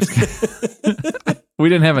 3 years. We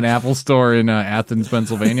didn't have an Apple store in Athens,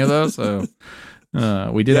 Pennsylvania, though, so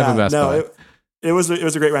we did have a Best Buy. It was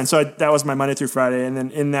a great run. So that was my Monday through Friday, and then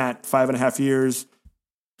in that 5.5 years,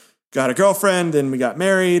 got a girlfriend, and we got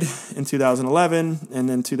married in 2011, and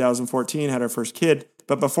then 2014 had our first kid.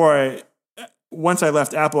 But once I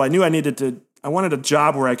left Apple, I knew I wanted a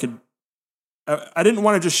job where I didn't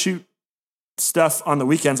want to just shoot stuff on the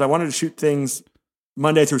weekends. I wanted to shoot things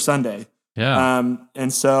Monday through Sunday. Yeah.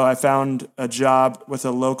 And so I found a job with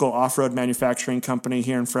a local off-road manufacturing company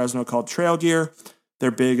here in Fresno called Trail Gear.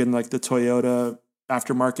 They're big in the Toyota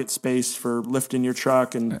aftermarket space for lifting your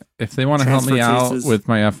truck. And if they want to help me out with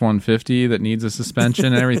my F-150 that needs a suspension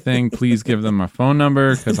and everything, please give them my phone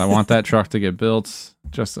number, because I want that truck to get built.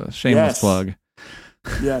 Just a shameless plug.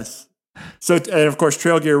 Yes. So, and of course,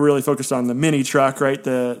 Trail Gear really focused on the mini truck, right?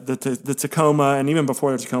 The Tacoma, and even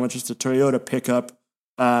before the Tacoma, just a Toyota pickup.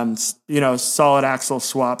 Solid axle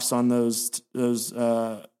swaps on those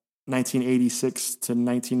 1986 to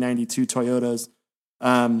 1992 Toyotas.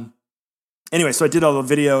 Anyway, so I did all the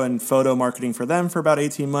video and photo marketing for them for about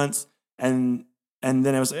 18 months, and then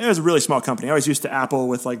it was a really small company. I was used to Apple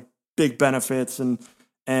with big benefits and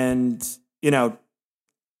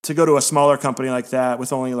to go to a smaller company like that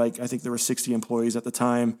with only I think there were 60 employees at the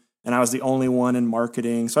time, and I was the only one in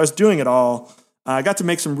marketing. So I was doing it all. I got to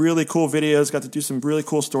make some really cool videos, got to do some really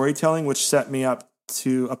cool storytelling, which set me up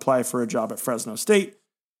to apply for a job at Fresno State.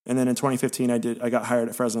 And then in 2015, I got hired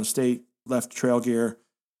at Fresno State, left Trail Gear,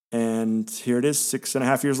 and here it is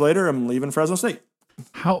 6.5 years later, I'm leaving Fresno State.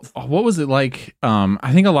 What was it like?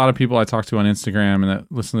 I think a lot of people I talk to on Instagram and that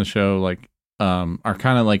listen to the show, are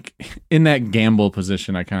kind of in that gamble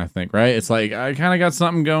position, I kind of think, right? It's like, I kind of got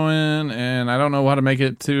something going and I don't know how to make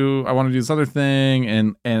it to, I want to do this other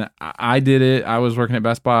thing. And I did it. I was working at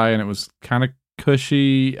Best Buy and it was kind of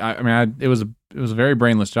cushy. It was a very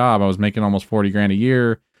brainless job. I was making almost 40 grand a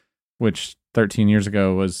year, which 13 years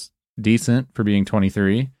ago was decent for being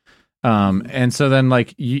 23. And so then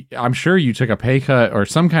I'm sure you took a pay cut or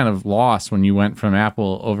some kind of loss when you went from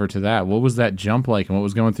Apple over to that. What was that jump like? And what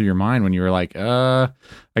was going through your mind when you were like, I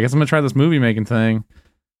guess I'm gonna try this movie making thing?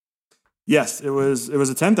 Yes, it was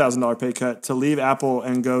a $10,000 pay cut to leave Apple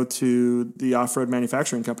and go to the off-road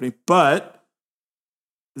manufacturing company. But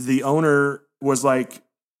the owner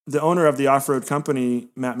of the off-road company,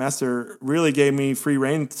 Matt Messer, really gave me free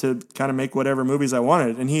reign to kind of make whatever movies I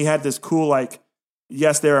wanted. And he had this cool,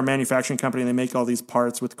 yes, they're a manufacturing company and they make all these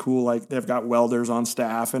parts with cool, they've got welders on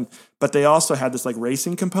staff, but they also had this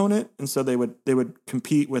racing component. And so they would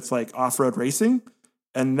compete with off-road racing.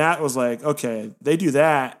 And that was okay, they do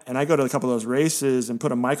that. And I go to a couple of those races and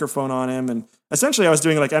put a microphone on him. And essentially I was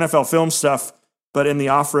doing NFL film stuff, but in the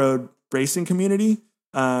off-road racing community.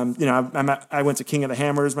 I went to King of the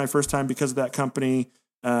Hammers my first time because of that company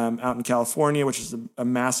out in California, which is a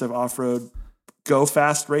massive off-road go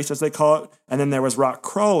fast race, as they call it. And then there was rock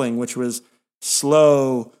crawling, which was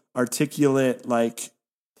slow, articulate,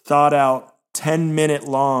 thought out 10-minute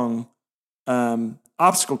long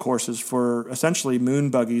obstacle courses for essentially moon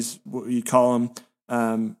buggies, what you'd call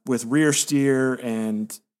them, with rear steer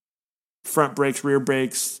and front brakes, rear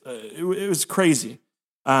brakes. It was crazy.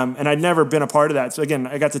 And I'd never been a part of that. So again,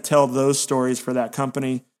 I got to tell those stories for that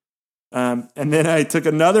company. And then I took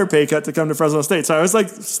another pay cut to come to Fresno State. So I was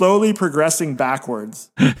slowly progressing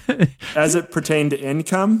backwards as it pertained to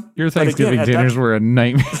income. Your Thanksgiving dinners were a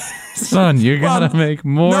nightmare. Son, you got to make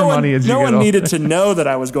more money as you get older. No one needed to know that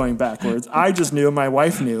I was going backwards. I just knew, my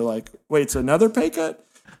wife knew, wait, it's another pay cut?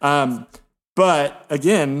 But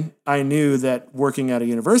again, I knew that working at a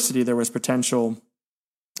university, there was potential,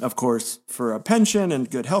 of course, for a pension and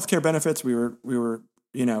good healthcare benefits. We were,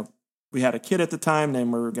 we had a kid at the time,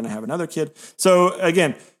 then we were going to have another kid. So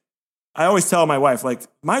again, I always tell my wife,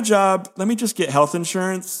 my job, let me just get health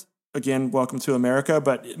insurance. Again, welcome to America.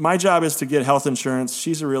 But my job is to get health insurance.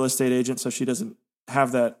 She's a real estate agent, so she doesn't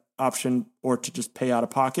have that option or to just pay out of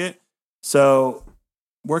pocket. So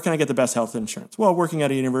where can I get the best health insurance? Well, working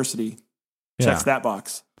at a university checks that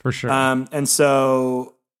box. For sure. And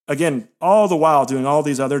so again, all the while doing all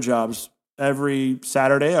these other jobs. Every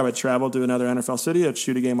Saturday, I would travel to another NFL city. I'd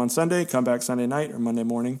shoot a game on Sunday, come back Sunday night or Monday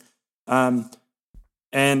morning.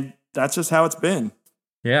 And that's just how it's been.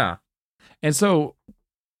 Yeah. And so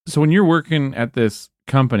when you're working at this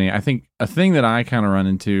company, I think a thing that I kind of run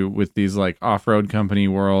into with these off-road company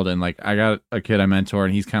world, and I got a kid I mentor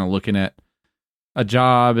and he's kind of looking at a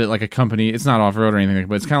job at a company. It's not off-road or anything,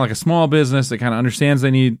 but it's kind of a small business that kind of understands they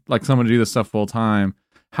need someone to do this stuff full time.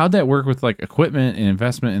 How'd that work with equipment and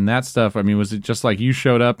investment and that stuff? I mean, was it just you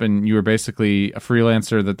showed up and you were basically a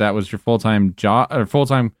freelancer, that was your full-time job or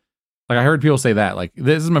full-time? I heard people say that,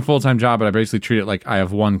 this is my full-time job, but I basically treat it like I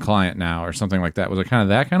have one client now or something like that. Was it kind of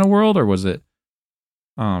that kind of world, or was it?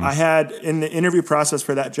 I had, in the interview process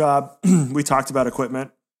for that job, we talked about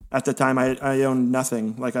equipment. At the time, I owned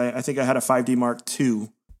nothing. I think I had a 5D Mark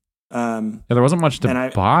II. There wasn't much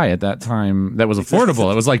to buy at that time that was affordable.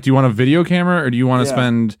 It was do you want a video camera or do you want to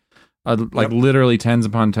spend literally tens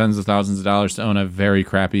upon tens of thousands of dollars to own a very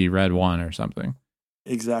crappy Red One or something?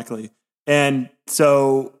 Exactly. And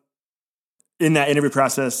so in that interview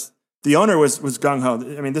process, the owner was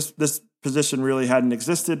gung-ho. I mean, this position really hadn't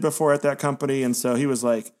existed before at that company. And so he was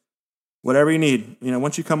whatever you need,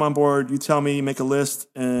 once you come on board, you tell me, make a list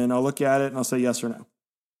and I'll look at it and I'll say yes or no.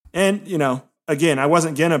 And, again, I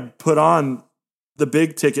wasn't going to put on the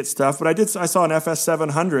big ticket stuff, but I saw an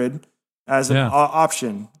FS700 as an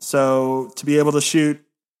option. So to be able to shoot,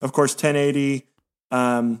 of course, 1080,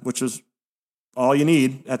 which was all you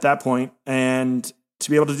need at that point, and to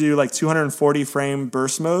be able to do 240 frame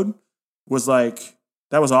burst mode was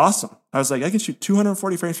that was awesome. I was I can shoot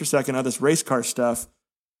 240 frames per second of this race car stuff.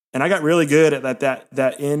 And I got really good at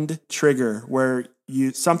that end trigger where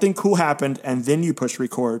something cool happened and then you push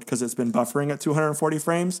record because it's been buffering at 240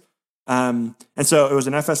 frames. And so it was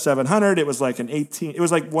an FS700. It was like an 18. It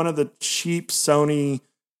was like one of the cheap Sony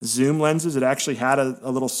zoom lenses. It actually had a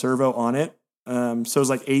little servo on it. So it was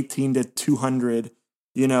like 18 to 200,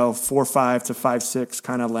 4.5 to 5.6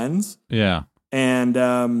 kind of lens. Yeah. And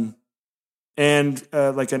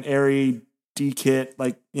like an Arri D kit,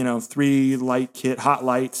 like, 3 light kit, hot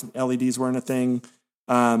lights, LEDs weren't a thing.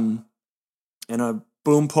 And a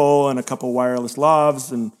boom pole and a couple wireless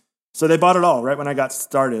lavs. And so they bought it all right when I got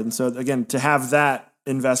started. And so again, to have that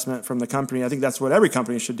investment from the company, I think that's what every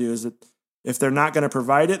company should do, is that if they're not going to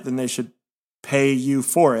provide it, then they should pay you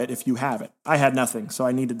for it if you have it. I had nothing, so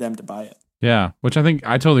I needed them to buy it. Yeah, which I think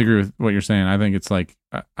I totally agree with what you're saying. I think it's like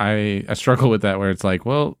I struggle with that, where it's like,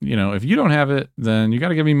 well, if you don't have it, then you got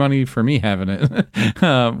to give me money for me having it.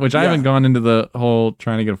 Which I haven't gone into the whole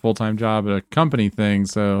trying to get a full-time job at a company thing.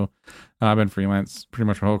 So I've been freelance pretty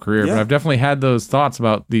much my whole career, but I've definitely had those thoughts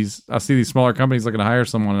about these. I see these smaller companies looking to hire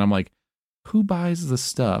someone, and I'm like, who buys the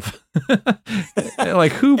stuff?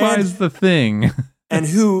 Like, who buys the thing? And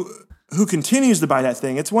who continues to buy that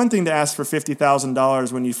thing? It's one thing to ask for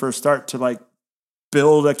 $50,000 when you first start to like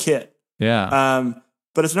build a kit. Yeah.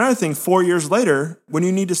 But it's another thing 4 years later when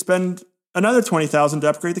you need to spend another $20,000 to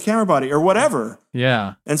upgrade the camera body or whatever.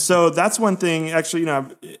 Yeah. And so that's one thing actually,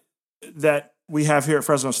 that we have here at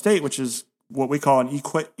Fresno State, which is what we call an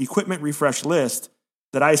equipment refresh list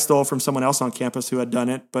that I stole from someone else on campus who had done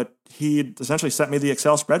it, but he essentially sent me the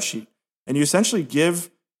Excel spreadsheet. And you essentially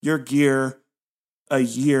give your gear a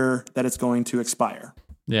year that it's going to expire.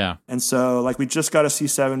 Yeah. And so like we just got a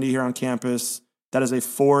C70 here on campus. That is a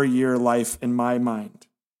 4-year life in my mind.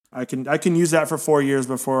 I can use that for 4 years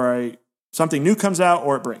before something new comes out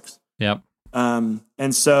or it breaks. Yep.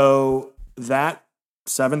 And so that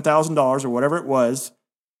 $7,000 or whatever it was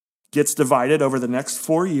gets divided over the next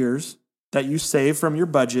 4 years that you save from your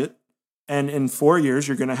budget. And in 4 years,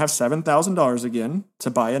 you're going to have $7,000 again to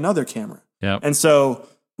buy another camera. Yep. And so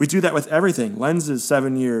we do that with everything. Lenses,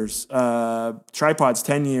 7 years, tripods,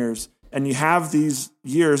 10 years. And you have these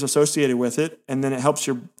years associated with it. And then it helps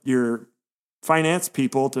your finance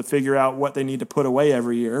people to figure out what they need to put away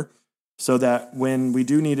every year so that when we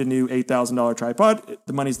do need a new $8,000 tripod,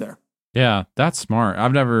 the money's there. Yeah, that's smart.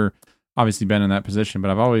 I've never obviously been in that position,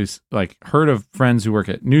 but I've always like heard of friends who work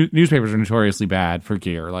at newspapers are notoriously bad for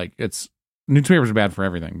gear. Like newspapers are bad for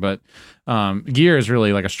everything, but gear is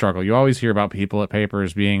really like a struggle. You always hear about people at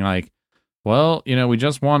papers being like, well, we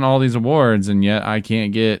just won all these awards and yet I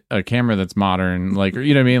can't get a camera that's modern. Like,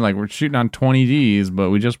 you know what I mean? Like we're shooting on 20Ds, but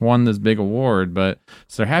we just won this big award. But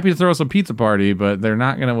so they're happy to throw us a pizza party, but they're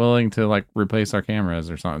not willing to like replace our cameras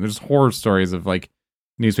or something. There's horror stories of like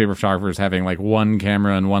newspaper photographers having like one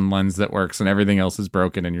camera and one lens that works and everything else is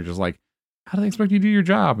broken. And you're just like, how do they expect you to do your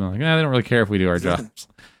job? And I'm like, they don't really care if we do our jobs.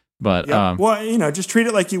 But, well, just treat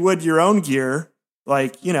it like you would your own gear.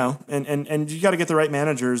 Like, and you got to get the right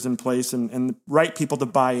managers in place and the right people to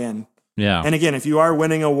buy in. Yeah. And again, if you are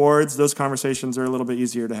winning awards, those conversations are a little bit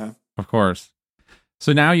easier to have. Of course.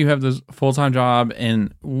 So now you have this full-time job,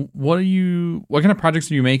 and what kind of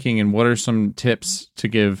projects are you making, and what are some tips to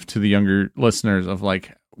give to the younger listeners of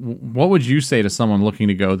like, what would you say to someone looking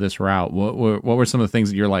to go this route? What were some of the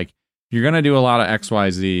things that you're like, you're going to do a lot of X, Y,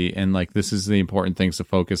 Z, and like, this is the important things to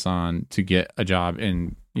focus on to get a job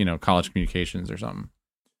in, college communications or something?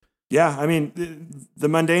 Yeah. I mean, the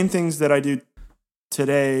mundane things that I do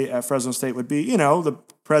today at Fresno State would be, the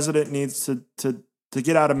president needs to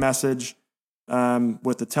get out a message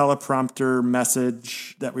with the teleprompter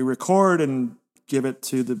message that we record and give it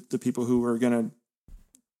to the people who are going to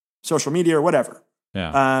social media or whatever.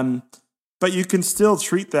 Yeah. But you can still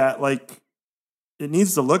treat that like it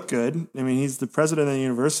needs to look good. I mean, he's the president of the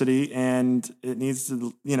university and it needs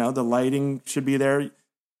to, the lighting should be there.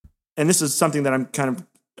 And this is something that I'm kind of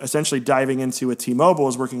essentially diving into at T-Mobile,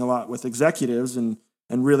 is working a lot with executives and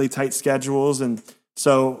really tight schedules. And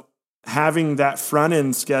so having that front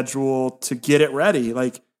end schedule to get it ready,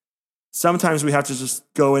 like sometimes we have to just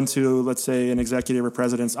go into, let's say, an executive or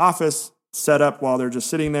president's office, set up while they're just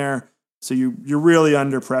sitting there. So you're really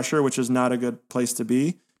under pressure, which is not a good place to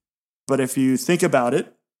be. But if you think about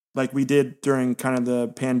it, like we did during kind of the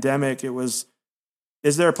pandemic, it was,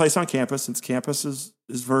 is there a place on campus, since campus is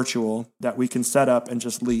virtual, that we can set up and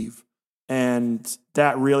just leave? And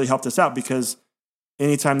that really helped us out, because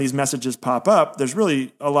anytime these messages pop up, there's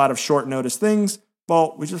really a lot of short notice things.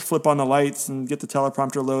 Well, we just flip on the lights and get the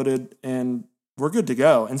teleprompter loaded and we're good to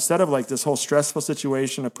go. Instead of like this whole stressful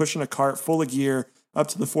situation of pushing a cart full of gear up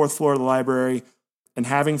to the 4th floor of the library and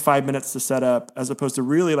having 5 minutes to set up, as opposed to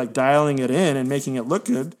really like dialing it in and making it look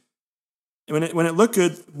good. When it looked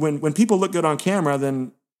good, when people look good on camera,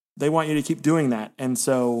 then they want you to keep doing that. And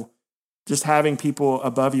so just having people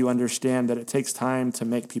above you understand that it takes time to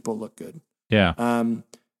make people look good. Yeah.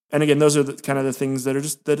 And again, those are kind of the things that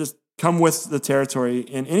just come with the territory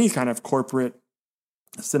in any kind of corporate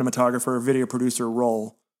cinematographer or video producer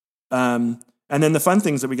role. And then the fun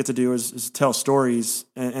things that we get to do is tell stories,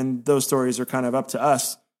 and those stories are kind of up to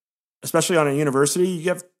us, especially on a university.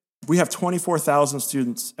 We have 24,000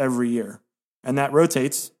 students every year, and that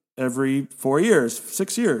rotates every 4 years,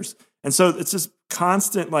 6 years. And so it's just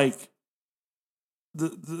constant, like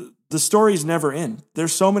the stories never end.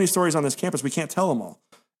 There's so many stories on this campus, we can't tell them all.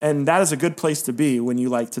 And that is a good place to be when you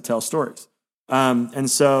like to tell stories. And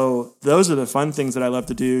so those are the fun things that I love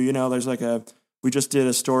to do. You know, we just did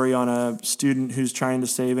a story on a student who's trying to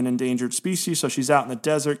save an endangered species. So she's out in the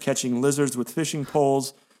desert catching lizards with fishing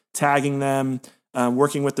poles, tagging them,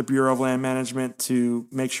 working with the Bureau of Land Management to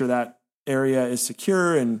make sure that area is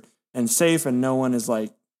secure and safe, and no one is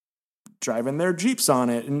like driving their Jeeps on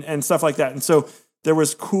it and stuff like that. And so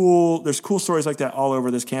there's cool stories like that all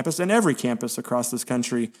over this campus and every campus across this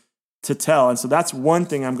country to tell. And so that's one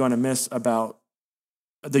thing I'm going to miss about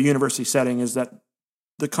the university setting, is that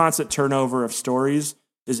the constant turnover of stories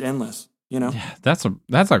is endless, you know? Yeah, that's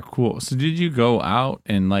a cool. So did you go out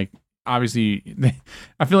and, like, obviously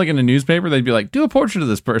I feel like in a newspaper, they'd be like, do a portrait of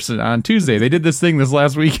this person on Tuesday. They did this thing this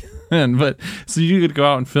last week. But so you could go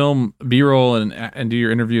out and film B-roll and do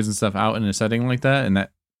your interviews and stuff out in a setting like that. And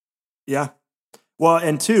that. Yeah. Well,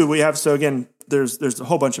 and two, we have, so again, there's a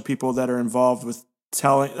whole bunch of people that are involved with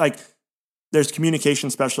telling, like there's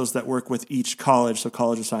communication specialists that work with each college. So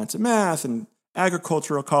College of Science and Math and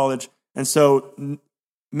Agricultural College. And so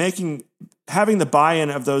having the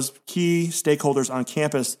buy-in of those key stakeholders on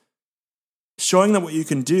campus, showing them what you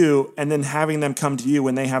can do, and then having them come to you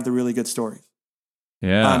when they have the really good stories.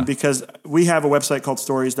 Yeah. Because we have a website called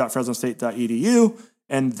stories.fresnostate.edu,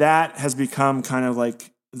 and that has become kind of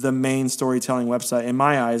like the main storytelling website in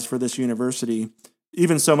my eyes for this university.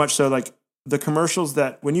 Even so much so, like the commercials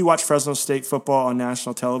that when you watch Fresno State football on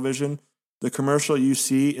national television, the commercial you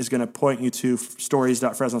see is going to point you to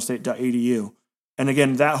stories.fresnostate.edu. And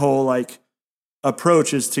again, that whole like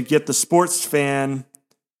approach is to get the sports fan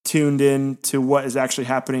tuned in to what is actually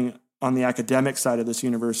happening on the academic side of this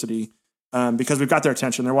university, because we've got their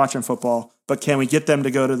attention. They're watching football, but can we get them to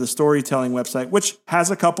go to the storytelling website, which has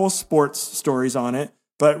a couple sports stories on it,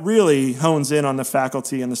 but really hones in on the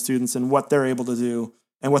faculty and the students and what they're able to do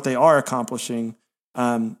and what they are accomplishing.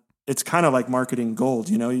 It's kind of like marketing gold,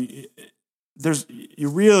 you know. You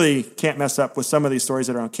really can't mess up with some of these stories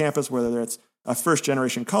that are on campus, whether it's a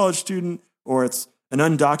first-generation college student or it's an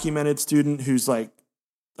undocumented student who's like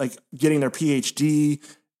getting their PhD.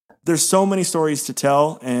 There's so many stories to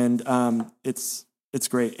tell, and it's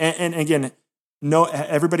great. And again,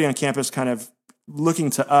 everybody on campus kind of looking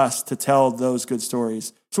to us to tell those good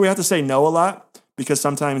stories. So we have to say no a lot because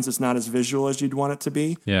sometimes it's not as visual as you'd want it to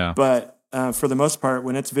be. Yeah. But for the most part,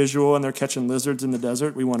 when it's visual and they're catching lizards in the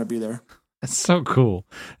desert, we want to be there. It's so cool.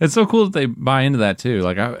 It's so cool that they buy into that too.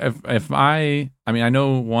 Like I mean, I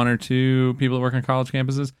know one or two people that work on college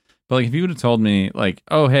campuses, but like if you would have told me like,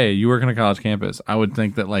 oh, hey, you work on a college campus, I would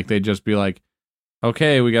think that like they'd just be like,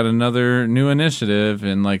 okay, we got another new initiative,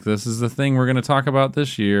 and like this is the thing we're going to talk about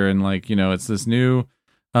this year, and like, you know, it's this new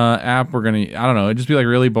app we're going to, I don't know, it'd just be like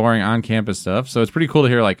really boring on campus stuff. So it's pretty cool to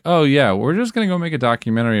hear like, oh yeah, we're just going to go make a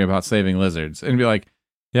documentary about saving lizards, and be like,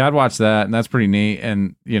 yeah, I'd watch that, and that's pretty neat,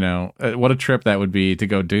 and you know, what a trip that would be to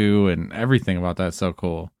go do, and everything about that's so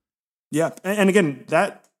cool. Yeah, and again,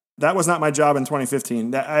 that was not my job in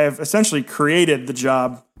 2015. That I have essentially created the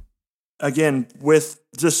job again with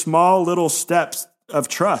just small little steps of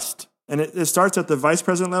trust, and it starts at the vice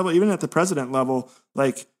president level, even at the president level.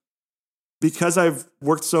 Like, because I've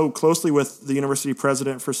worked so closely with the university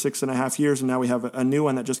president for 6.5 years, and now we have a new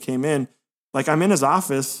one that just came in. Like, I'm in his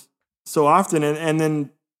office so often, and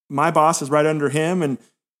then my boss is right under him, and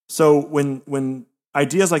so when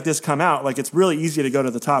ideas like this come out, like it's really easy to go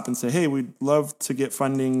to the top and say, hey, we'd love to get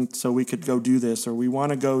funding so we could go do this, or we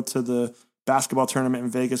want to go to the basketball tournament in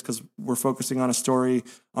Vegas because we're focusing on a story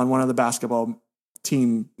on one of the basketball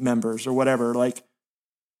team members or whatever. Like,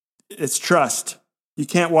 it's trust. You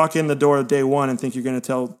can't walk in the door day one and think you're going to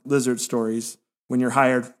tell lizard stories when you're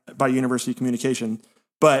hired by University Communication,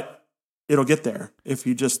 but it'll get there if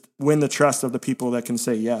you just win the trust of the people that can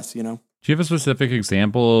say yes, you know? Do you have a specific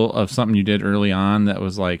example of something you did early on that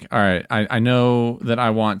was like, all right, I know that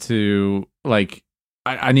I want to, like,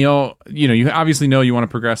 I know, you know, you obviously know you want to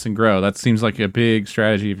progress and grow. That seems like a big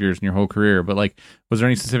strategy of yours in your whole career. But like, was there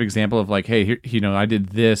any specific example of like, hey, here, you know, I did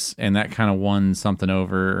this and that kind of won something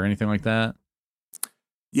over or anything like that?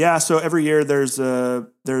 Yeah. So every year there's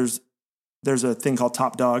there's a thing called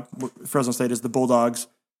Top Dog. Fresno State is the Bulldogs.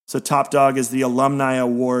 So Top Dog is the alumni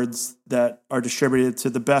awards that are distributed to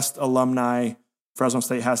the best alumni Fresno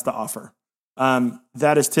State has to offer.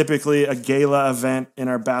 That is typically a gala event in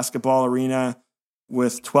our basketball arena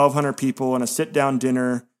with 1,200 people and a sit-down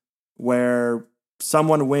dinner where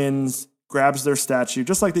someone wins, grabs their statue,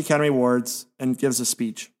 just like the Academy Awards, and gives a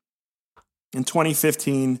speech. In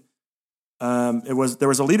 2015, there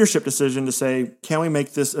was a leadership decision to say, can we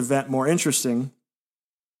make this event more interesting?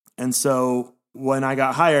 And so when I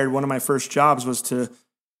got hired, one of my first jobs was to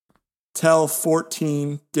tell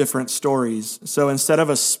 14 different stories. So instead of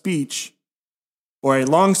a speech or a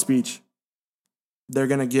long speech, they're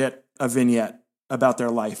going to get a vignette about their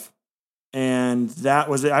life. And that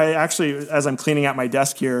was it. I actually, as I'm cleaning out my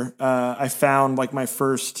desk here, I found like my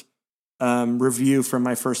first review from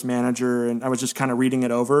my first manager, and I was just kind of reading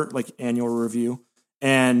it over, like annual review.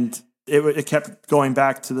 And it kept going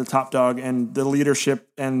back to the Top Dog and the leadership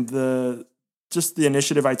and the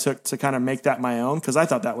initiative I took to kind of make that my own, because I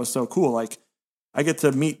thought that was so cool. Like, I get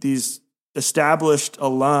to meet these established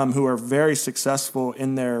alum who are very successful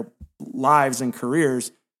in their lives and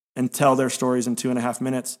careers and tell their stories in 2.5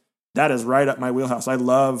 minutes. That is right up my wheelhouse. I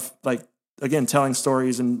love, like, again, telling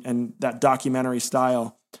stories and that documentary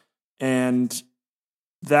style. And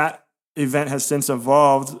that event has since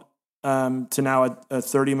evolved to now a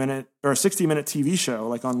 30-minute or a 60-minute TV show,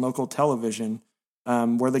 like on local television,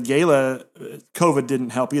 where the gala, COVID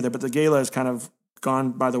didn't help either, but the gala has kind of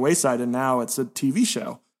gone by the wayside, and now it's a TV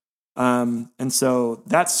show. And so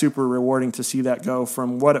that's super rewarding to see that go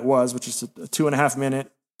from what it was, which is a 2.5-minute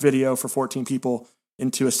video for 14 people,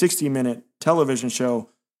 into a 60-minute television show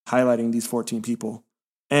highlighting these 14 people.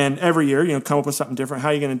 And every year, come up with something different. How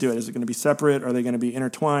are you going to do it? Is it going to be separate? Are they going to be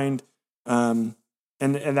intertwined? And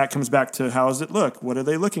that comes back to, how does it look? What are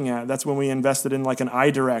they looking at? That's when we invested in like an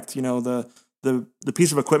iDirect, the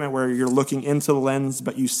piece of equipment where you're looking into the lens,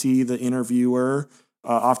 but you see the interviewer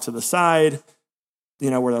off to the side,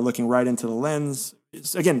 where they're looking right into the lens.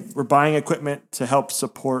 Again, we're buying equipment to help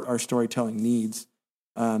support our storytelling needs.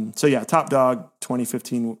 Top Dog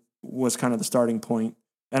 2015 was kind of the starting point.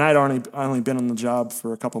 And I'd only been on the job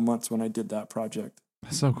for a couple months when I did that project.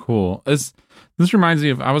 That's so cool. This reminds me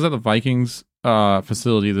of, I was at the Vikings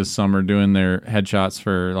facility this summer doing their headshots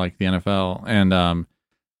for like the NFL. And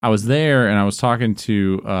I was there and I was talking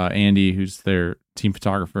to Andy, who's their team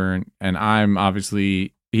photographer. And I'm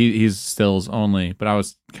obviously, he's stills only, but I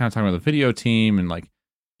was kind of talking about the video team, and like,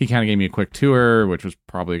 he kind of gave me a quick tour, which was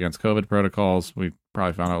probably against COVID protocols. We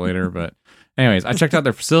probably found out later. But anyways, I checked out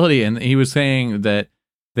their facility, and he was saying that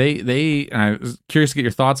they and I was curious to get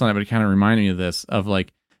your thoughts on it, but it kind of reminded me of this, of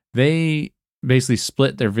like, they basically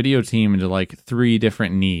split their video team into like 3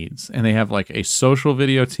 different needs. And they have like a social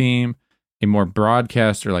video team, a more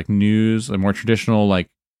broadcast or like news, a more traditional like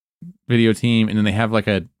video team, and then they have like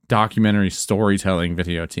a documentary storytelling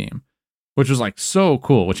video team, which was like so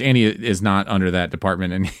cool, which Andy is not under that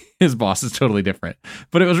department, and his boss is totally different.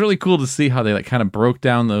 But it was really cool to see how they like kind of broke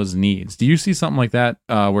down those needs. Do you see something like that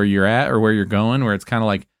where you're at or where you're going, where it's kind of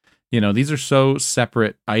like, these are so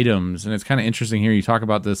separate items, and it's kind of interesting here. You talk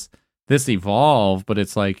about this evolve, but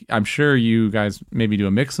it's like, I'm sure you guys maybe do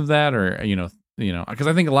a mix of that, or, because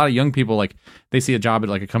I think a lot of young people, like, they see a job at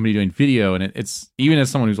like a company doing video, and it's, even as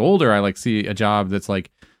someone who's older, I like see a job that's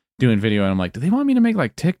like doing video, and I'm like, do they want me to make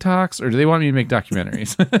like TikToks, or do they want me to make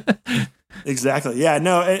documentaries? Exactly. Yeah,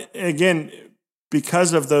 no, again,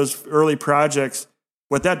 because of those early projects,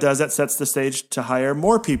 what that does, that sets the stage to hire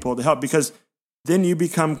more people to help, because then you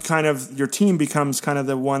become your team becomes kind of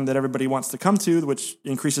the one that everybody wants to come to, which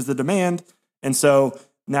increases the demand. And so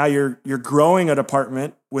now you're growing a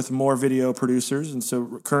department with more video producers. And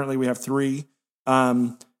so currently we have 3,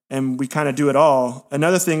 and we kind of do it all.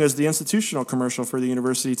 Another thing is the institutional commercial for the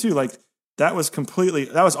university too. Like, that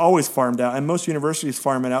was always farmed out. And most universities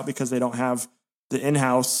farm it out because they don't have the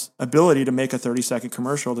in-house ability to make a 30-second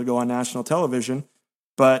commercial to go on national television.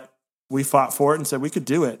 But we fought for it and said we could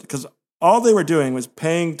do it, because all they were doing was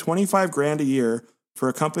paying $25,000 a year for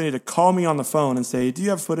a company to call me on the phone and say, do you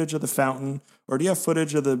have footage of the fountain, or do you have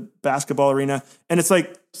footage of the basketball arena? And it's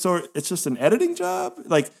like, so it's just an editing job.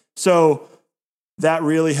 Like, so that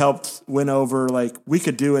really helped win over, like, we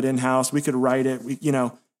could do it in-house. We could write it.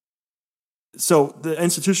 So the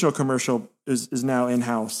institutional commercial is now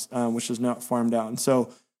in-house, which is not farmed out. And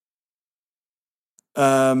so,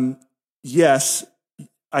 yes,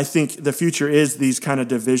 I think the future is these kind of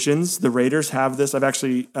divisions. The Raiders have this. I've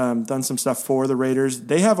actually done some stuff for the Raiders.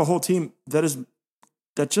 They have a whole team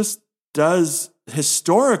that just does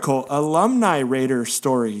historical alumni Raider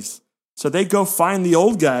stories. So they go find the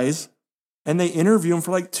old guys and they interview them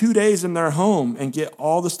for like 2 days in their home and get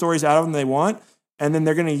all the stories out of them they want. And then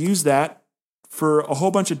they're going to use that for a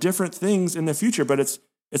whole bunch of different things in the future. But it's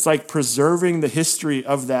like preserving the history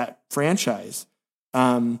of that franchise,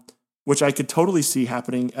 which I could totally see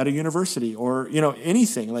happening at a university or,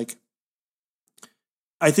 anything. Like,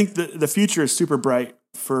 I think the future is super bright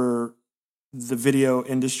for the video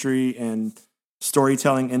industry and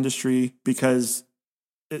storytelling industry because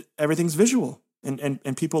everything's visual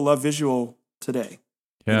and people love visual today.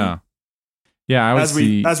 Yeah. Yeah, I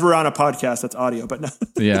would as we're on a podcast, that's audio, but no.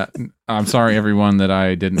 Yeah, I'm sorry, everyone, that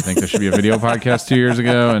I didn't think there should be a video podcast 2 years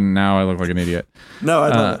ago, and now I look like an idiot. No, I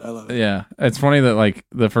love it. Yeah, it's funny that like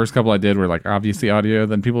the first couple I did were like obviously audio.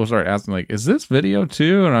 Then people start asking like, "Is this video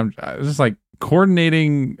too?" And I was just like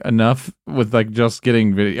coordinating enough with like just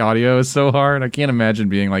getting video audio is so hard. I can't imagine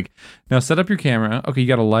being like, "Now set up your camera. Okay, you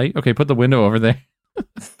got a light. Okay, put the window over there."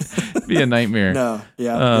 It'd be a nightmare. No,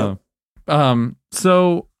 yeah.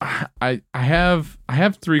 So I have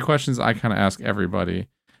 3 questions I kind of ask everybody.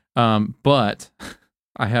 But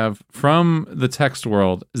I have from the text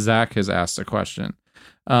world, Zach has asked a question.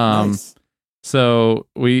 Nice. So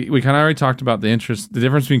we kind of already talked about the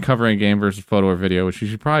difference between covering a game versus photo or video, which you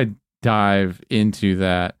should probably dive into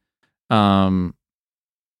that. And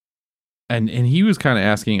he was kind of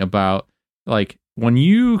asking about like when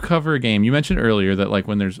you cover a game, you mentioned earlier that like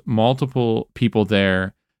when there's multiple people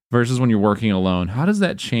there versus when you're working alone, how does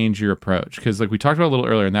that change your approach? Because like we talked about a little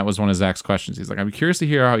earlier, and that was one of Zach's questions. He's like, I'm curious to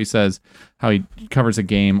hear how he covers a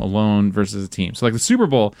game alone versus a team. So like the Super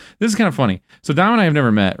Bowl, this is kind of funny. So Dom and I have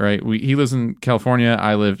never met, right? He lives in California,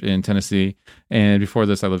 I live in Tennessee, and before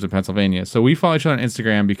this I lived in Pennsylvania. So we follow each other on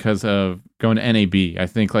Instagram because of going to NAB. I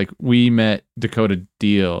think like we met Dakota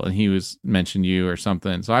Deal, and he mentioned you or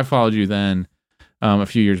something. So I followed you then a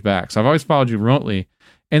few years back. So I've always followed you remotely.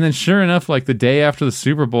 And then sure enough, like the day after the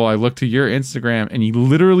Super Bowl, I looked to your Instagram and you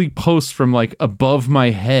literally post from like above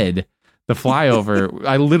my head, the flyover.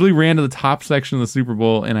 I literally ran to the top section of the Super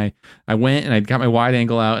Bowl and I went and I got my wide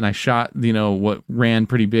angle out and I shot, what ran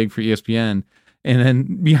pretty big for ESPN. And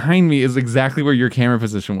then behind me is exactly where your camera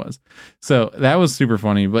position was. So that was super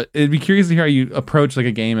funny, but it'd be curious to hear how you approach like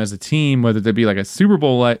a game as a team, whether there be like a Super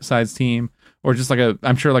Bowl size team or just like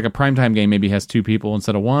I'm sure like a primetime game maybe has 2 people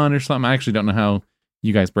instead of 1 or something. I actually don't know how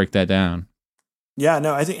you guys break that down. Yeah,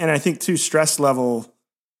 no, I think too, stress level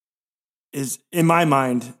is, in my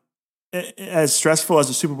mind, as stressful as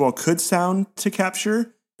a Super Bowl could sound to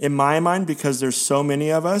capture, in my mind, because there's so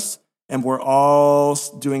many of us and we're all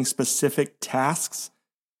doing specific tasks,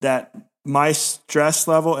 that my stress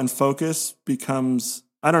level and focus becomes,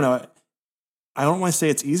 I don't know, I don't want to say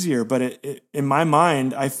it's easier, but it in my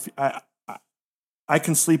mind, I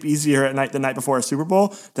can sleep easier at night the night before a Super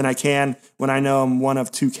Bowl than I can when I know I'm one of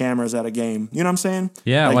 2 cameras at a game. You know what I'm saying?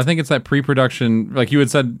 Yeah, well, I think it's that pre-production, like you had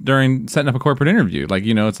said during setting up a corporate interview. Like,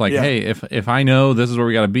 it's like, hey, if I know this is where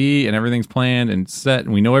we got to be and everything's planned and set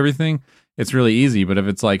and we know everything, it's really easy. But if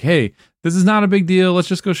it's like, hey, this is not a big deal, let's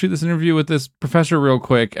just go shoot this interview with this professor real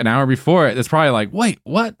quick an hour before it, it's probably like, wait,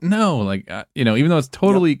 what? No, like, even though it's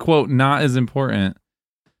totally, quote, not as important.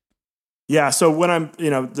 Yeah, so when I'm,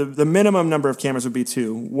 the minimum number of cameras would be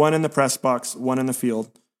 2, 1 in the press box, 1 in the field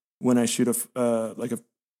when I shoot a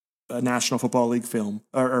National Football League film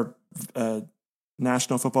or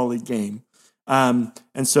National Football League game. And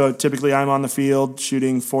so typically I'm on the field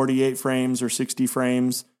shooting 48 frames or 60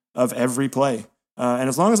 frames of every play. And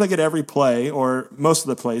as long as I get every play or most of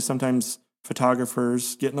the plays, sometimes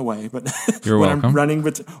photographers get in the way, but You're when welcome. I'm running,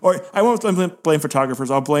 or I won't blame photographers.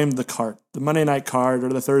 I'll blame the cart, the Monday night cart or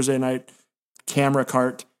the Thursday night camera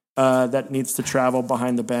cart that needs to travel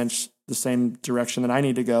behind the bench the same direction that I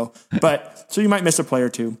need to go. But so you might miss a play or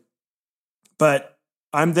 2, but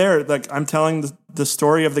I'm there. Like I'm telling the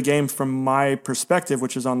story of the game from my perspective,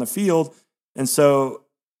 which is on the field. And so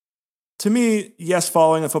to me, yes,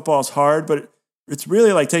 following the football is hard, but it's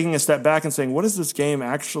really like taking a step back and saying, what is this game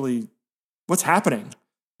actually, what's happening?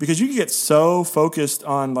 Because you can get so focused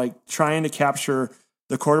on like trying to capture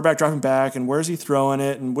the quarterback dropping back and where's he throwing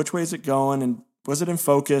it and which way is it going and was it in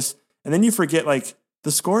focus? And then you forget like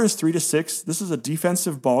the score is 3-6. This is a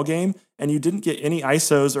defensive ball game and you didn't get any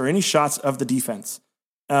ISOs or any shots of the defense.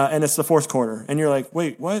 And it's the 4th quarter and you're like,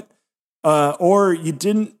 wait, what? Or you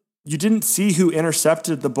didn't see who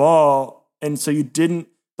intercepted the ball. And so you didn't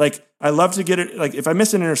like, I love to get it. Like if I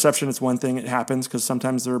miss an interception, it's one thing. It happens because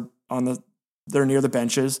sometimes they're near the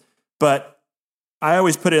benches, but I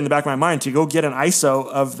always put it in the back of my mind to go get an ISO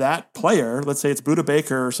of that player. Let's say it's Budda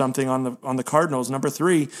Baker or something on the Cardinals, number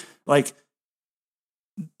 3. Like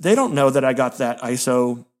they don't know that I got that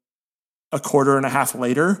ISO a quarter and a half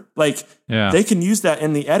later. Like they can use that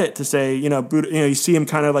in the edit to say, you see him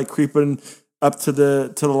kind of like creeping up to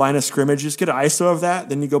the line of scrimmage. Just get an ISO of that.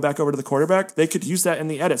 Then you go back over to the quarterback. They could use that in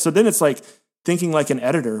the edit. So then it's like thinking like an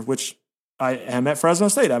editor, which I am at Fresno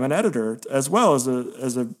State. I'm an editor as well as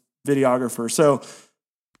a videographer. So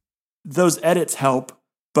those edits help,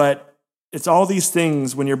 but it's all these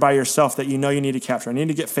things when you're by yourself that you need to capture. I need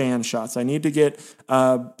to get fan shots. I need to get,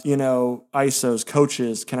 ISOs,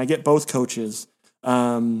 coaches. Can I get both coaches?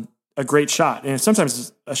 A great shot. And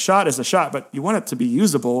sometimes a shot is a shot, but you want it to be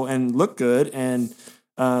usable and look good. And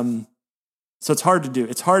so it's hard to do.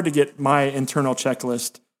 It's hard to get my internal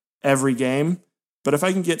checklist every game. But if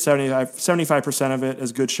I can get 75% of it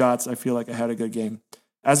as good shots, I feel like I had a good game.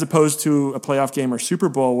 As opposed to a playoff game or Super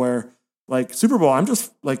Bowl where, like Super Bowl, I'm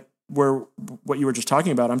just like, where what you were just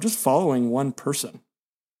talking about, I'm just following one person.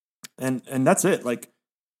 And that's it. Like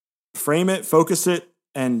frame it, focus it,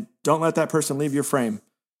 and don't let that person leave your frame.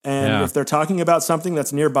 And if they're talking about something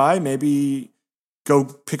that's nearby, maybe go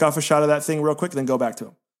pick off a shot of that thing real quick, then go back to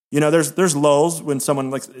them. There's lulls when someone,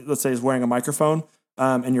 like, let's say, is wearing a microphone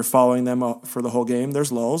and you're following them for the whole game.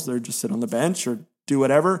 There's lulls. They're just sit on the bench or do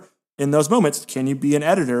whatever. In those moments, can you be an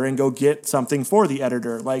editor and go get something for the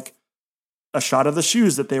editor? Like a shot of the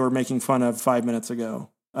shoes that they were making fun of 5 minutes ago.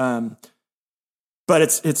 But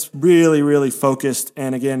it's really, really focused.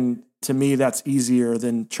 And again, to me, that's easier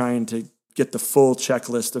than trying to get the full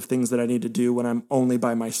checklist of things that I need to do when I'm only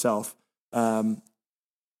by myself. I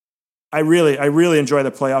really enjoy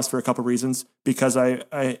the playoffs for a couple of reasons, because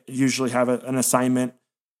I usually have an assignment,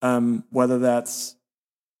 whether that's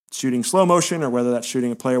shooting slow motion or whether that's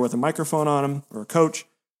shooting a player with a microphone on him or a coach.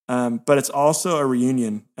 But it's also a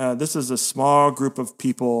reunion. This is a small group of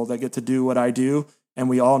people that get to do what I do, and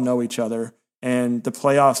we all know each other. And the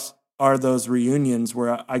playoffs are those reunions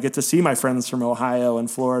where I get to see my friends from Ohio and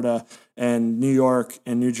Florida and New York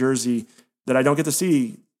and New Jersey that I don't get to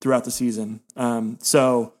see throughout the season.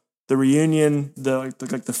 So the reunion,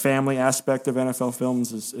 the family aspect of NFL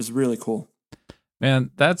films is really cool.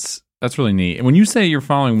 Man, that's really neat. And when you say you're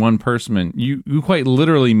following one person, you quite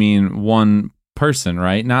literally mean one person,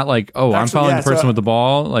 right? Not like, I'm following the person with the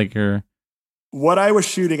ball. Like what I was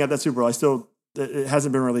shooting at that Super Bowl, it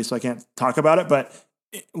hasn't been released, so I can't talk about it. But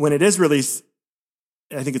when it is released,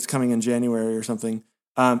 I think it's coming in January or something.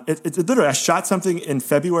 It's literally, I shot something in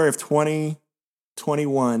February of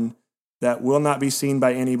 2021 that will not be seen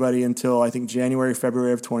by anybody until I think January,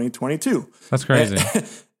 February of 2022. That's crazy. And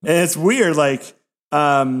it's weird, like,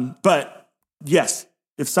 but yes,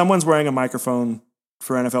 if someone's wearing a microphone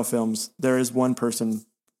for NFL films, there is one person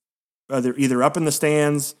either up in the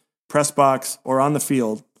stands, press box, or on the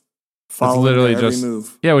field following literally every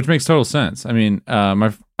move. Yeah, which makes total sense. I mean,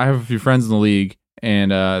 I have a few friends in the league,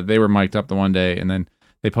 and they were mic'd up the one day, and then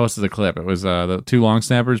they posted the clip. It was the two long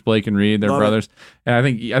snappers, Blake and Reed, they're brothers. And I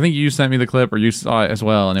think you sent me the clip, or you saw it as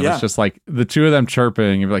well, and it was just like the two of them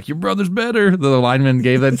chirping. You're like, your brother's better. The lineman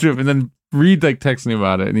gave that to him, and then Reed like texted me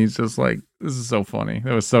about it, and he's just like, this is so funny.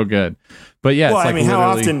 It was so good. But yeah, well, it's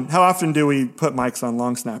like, how often do we put mics on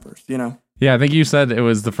long snappers? Yeah, I think you said it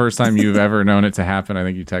was the first time you've ever known it to happen. I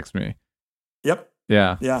think you texted me. Yep.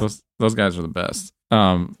 Yeah. Those guys are the best.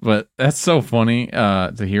 But that's so funny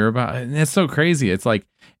to hear about, and it's so crazy. It's like,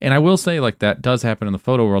 and I will say, like, that does happen in the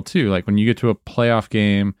photo world too. Like when you get to a playoff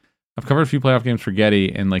game, I've covered a few playoff games for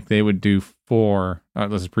Getty, and like they would do 4.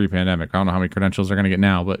 This is pre-pandemic. I don't know how many credentials they're going to get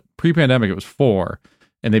now, but pre-pandemic it was 4,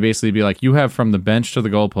 and they basically be like, you have from the bench to the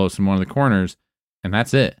goalpost in one of the corners, and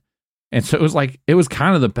that's it. And so it was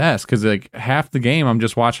kind of the best, because like half the game I'm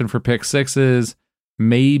just watching for pick sixes.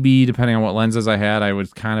 Maybe depending on what lenses I had, I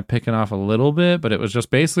was kind of picking off a little bit, but it was just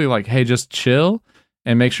basically like, hey, just chill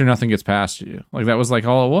and make sure nothing gets past you. Like that was like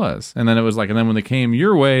all it was. And then it was like, and then when they came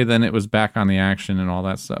your way, then it was back on the action and all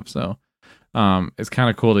that stuff. So it's kind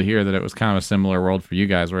of cool to hear that it was kind of a similar world for you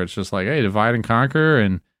guys, where it's just like, hey, divide and conquer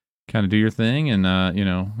and kind of do your thing, and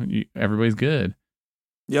everybody's good.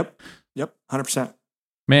 Yep. 100%.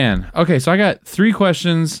 Man. Okay. So I got 3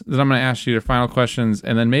 questions that I'm going to ask you, the final questions.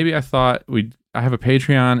 And then maybe I thought I have a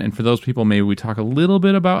Patreon, and for those people, maybe we talk a little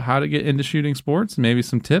bit about how to get into shooting sports, maybe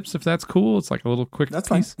some tips, if that's cool. It's like a little quick That's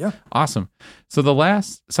piece. Fine. Yeah. Awesome. So I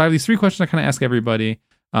have these 3 questions I kind of ask everybody.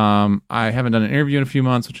 I haven't done an interview in a few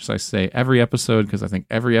months, which is I say every episode, because I think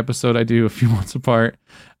every episode I do a few months apart.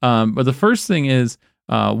 But the first thing is,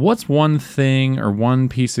 what's one thing or one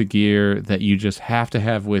piece of gear that you just have to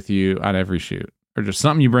have with you on every shoot? Or just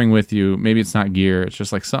something you bring with you? Maybe it's not gear. It's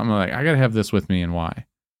just like something like, I got to have this with me, and why?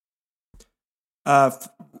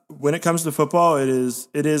 When it comes to football, it is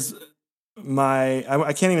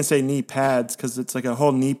I can't even say knee pads, because it's like a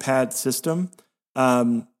whole knee pad system.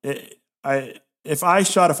 if I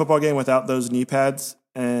shot a football game without those knee pads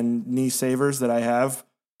and knee savers that I have,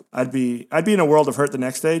 I'd be in a world of hurt the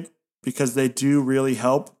next day, because they do really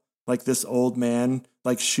help. Like this old man,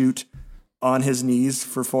 like shoot on his knees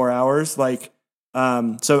for 4 hours. Like,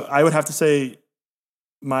 so I would have to say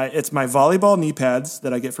it's my volleyball knee pads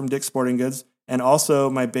that I get from Dick's Sporting Goods, and also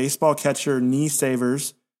my baseball catcher knee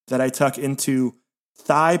savers that I tuck into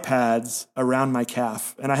thigh pads around my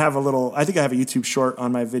calf. And I think I have a YouTube short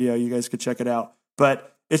on my video. You guys could check it out.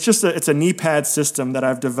 But it's just it's a knee pad system that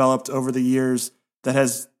I've developed over the years that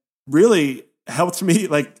has really helped me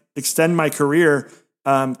like extend my career.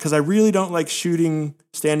 Cause I really don't like shooting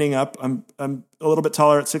standing up. I'm a little bit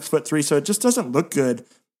taller at 6'3", so it just doesn't look good.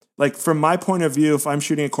 Like from my point of view, if I'm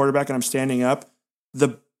shooting a quarterback and I'm standing up,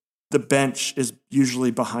 the bench is usually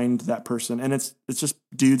behind that person, and it's just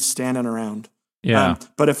dudes standing around. Yeah.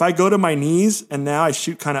 But if I go to my knees and now I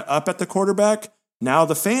shoot kind of up at the quarterback, now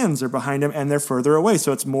the fans are behind him and they're further away.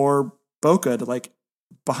 So it's more bokeh to like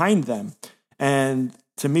behind them. And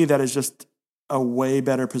to me, that is just a way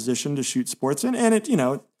better position to shoot sports in. And it,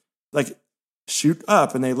 like shoot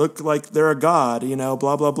up and they look like they're a god,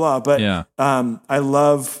 blah, blah, blah. But yeah. I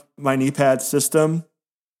love my knee pad system,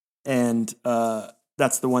 and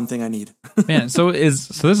that's the one thing I need. Man, so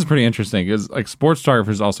this is pretty interesting, because like sports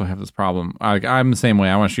photographers also have this problem. I'm the same way.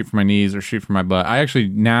 I want to shoot from my knees or shoot from my butt. I actually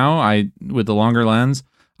with the longer lens,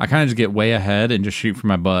 I kind of just get way ahead and just shoot from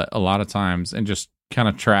my butt a lot of times, and just kind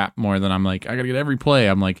of trap more than I'm like, I gotta get every play.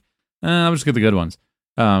 I'm like, I'll just get the good ones,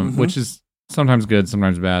 which is sometimes good,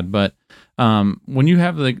 sometimes bad. But when you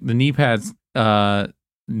have like the knee pads,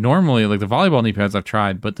 normally like the volleyball knee pads I've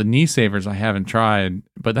tried, but the knee savers I haven't tried.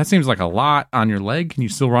 But that seems like a lot on your leg. Can you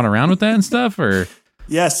still run around with that and stuff? Or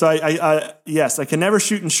yes, I can never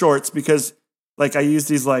shoot in shorts, because like I use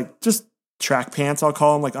these like just track pants, I'll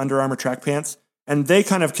call them, like Under Armour track pants, and they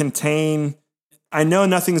kind of contain. I know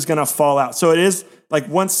nothing's gonna fall out, so it is like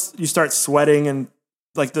once you start sweating, and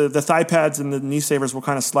like the thigh pads and the knee savers will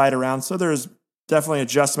kind of slide around. So there's definitely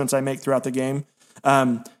adjustments I make throughout the game.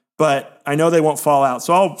 But I know they won't fall out.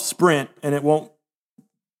 So I'll sprint and it won't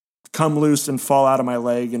come loose and fall out of my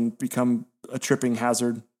leg and become a tripping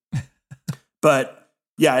hazard. But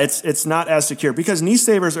yeah, it's not as secure, because knee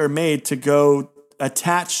savers are made to go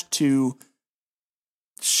attached to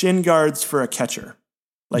shin guards for a catcher,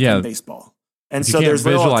 like in baseball. And so there's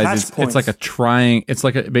little attached points. It's like a triangle. It's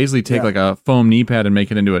like basically take like a foam knee pad and make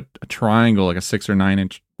it into a triangle, like a 6 or 9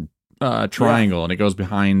 inch triangle, and it goes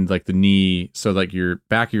behind like the knee, so like your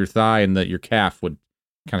back of your thigh and your calf would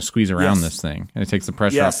kind of squeeze around this thing, and it takes the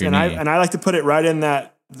pressure off your knee. And I like to put it right in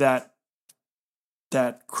that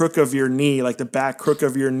crook of your knee, like the back crook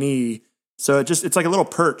of your knee. So it's like a little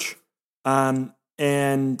perch.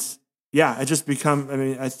 And yeah, I just become. I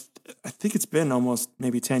mean, I think it's been almost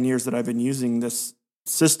maybe 10 years that I've been using this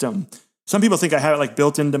system. Some people think I have it like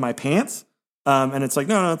built into my pants. And it's like,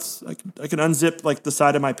 no, it's I can unzip like the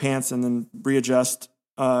side of my pants and then readjust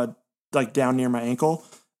like down near my ankle.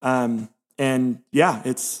 And yeah,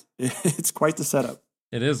 it's quite the setup.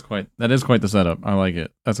 That is quite the setup. I like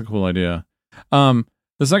it. That's a cool idea.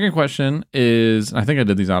 The second question is, I think I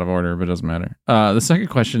did these out of order, but it doesn't matter. The second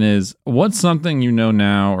question is, what's something you know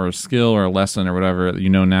now, or a skill or a lesson or whatever that you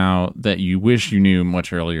know now that you wish you knew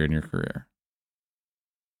much earlier in your career?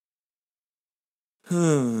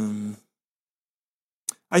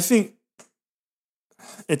 I think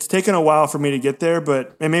it's taken a while for me to get there,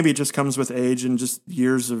 and maybe it just comes with age and just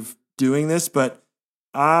years of doing this, but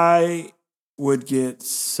I would get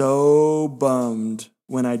so bummed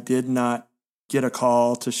when I did not get a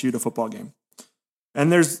call to shoot a football game.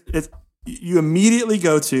 And you immediately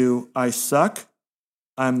go to, I suck,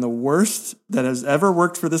 I'm the worst that has ever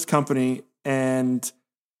worked for this company, and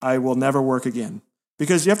I will never work again.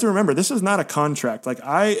 Because you have to remember, this is not a contract. Like,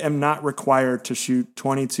 I am not required to shoot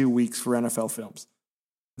 22 weeks for NFL films.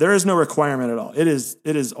 There is no requirement at all. It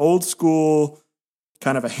is old school,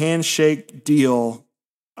 kind of a handshake deal.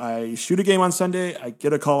 I shoot a game on Sunday, I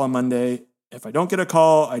get a call on Monday. If I don't get a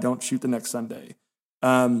call, I don't shoot the next Sunday.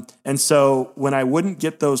 And so when I wouldn't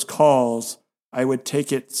get those calls, I would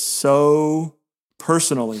take it so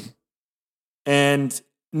personally. And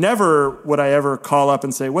never would I ever call up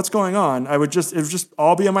and say, what's going on? It would just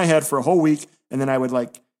all be in my head for a whole week. And then I would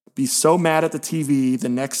like be so mad at the TV the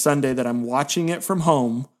next Sunday that I'm watching it from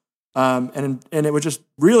home. And it would just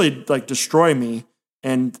really like destroy me.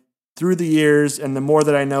 And through the years, and the more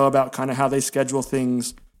that I know about kind of how they schedule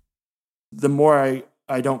things, the more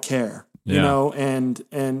I don't care, you know? And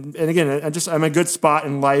again, I'm a good spot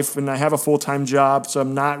in life, and I have a full-time job. So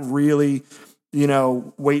I'm not really,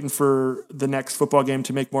 waiting for the next football game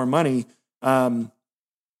to make more money.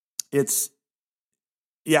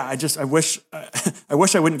 yeah, I wish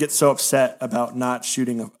I wouldn't get so upset about not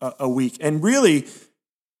shooting a week, and really,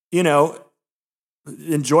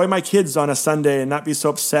 enjoy my kids on a Sunday and not be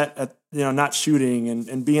so upset at, not shooting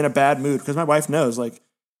and be in a bad mood. Because my wife knows, like,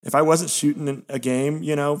 if I wasn't shooting a game,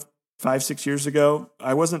 5-6 years ago,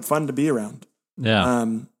 I wasn't fun to be around. Yeah.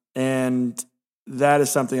 And that is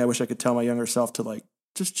something I wish I could tell my younger self to, like,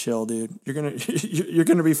 just chill, dude. You're going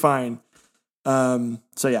to be fine.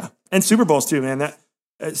 So yeah. And Super Bowls too, man. That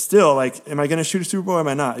still, like, am I going to shoot a Super Bowl or am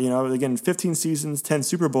I not? Again, 15 seasons, 10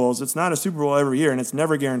 Super Bowls. It's not a Super Bowl every year and it's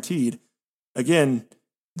never guaranteed. Again,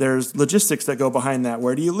 there's logistics that go behind that.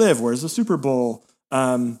 Where do you live? Where's the Super Bowl?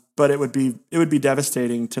 But it would be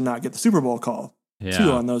devastating to not get the Super Bowl call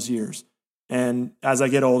too on those years. And as I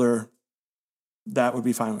get older, that would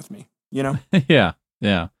be fine with me, Yeah.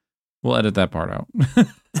 We'll edit that part out.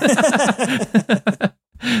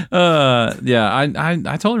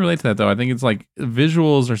 I totally relate to that though. I think it's like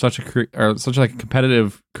visuals are such like a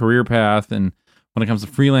competitive career path, and when it comes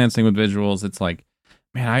to freelancing with visuals, it's like,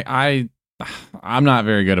 man, I'm not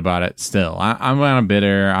very good about it still. I'm kind of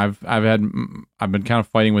bitter. I've been kind of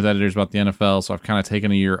fighting with editors about the NFL, so I've kind of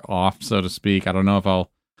taken a year off, so to speak. I don't know if I'll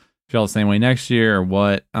feel the same way next year or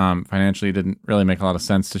what. Financially, it didn't really make a lot of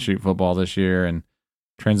sense to shoot football this year, and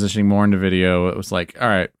transitioning more into video, it was like, all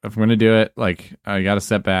right, if I'm going to do it, like, I got to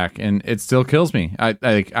step back, and it still kills me.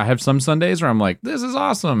 I have some Sundays where I'm like, this is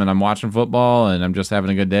awesome, and I'm watching football, and I'm just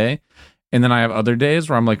having a good day. And then I have other days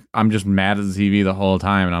where I'm just mad at the TV the whole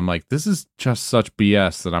time, and I'm like, this is just such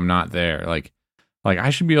BS that I'm not there. Like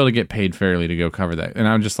I should be able to get paid fairly to go cover that, and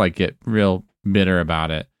I'm just like get real bitter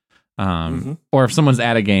about it. Or if someone's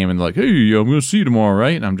at a game and they're like, hey, I'm going to see you tomorrow,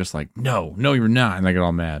 right? And I'm just like, no, you're not, and I get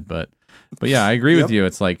all mad, But yeah, I agree with you.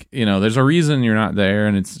 It's like, there's a reason you're not there,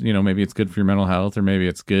 and it's, maybe it's good for your mental health, or maybe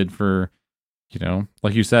it's good for,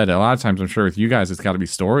 like you said, a lot of times I'm sure with you guys, it's got to be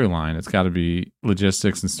storyline. It's got to be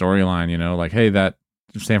logistics and storyline, like, hey, that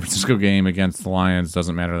San Francisco game against the Lions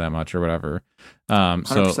doesn't matter that much or whatever. 100%.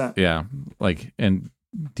 So yeah, like, and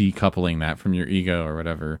decoupling that from your ego or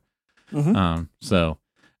whatever. The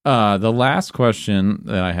last question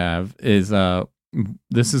that I have is,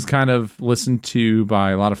 this is kind of listened to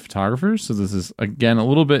by a lot of photographers. So this is, again, a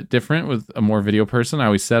little bit different with a more video person. I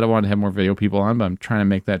always said I wanted to have more video people on, but I'm trying to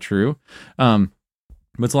make that true. But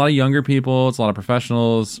it's a lot of younger people. It's a lot of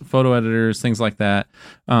professionals, photo editors, things like that.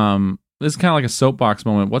 This is kind of like a soapbox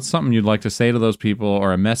moment. What's something you'd like to say to those people,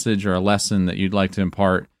 or a message or a lesson that you'd like to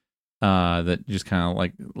impart that just kind of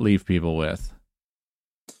like leave people with?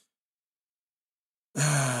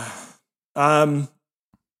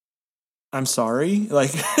 I'm sorry.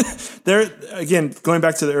 Like, again, going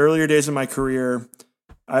back to the earlier days of my career,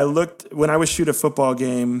 when I would shoot a football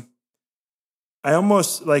game, I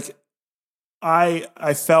almost like,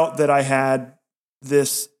 I felt that I had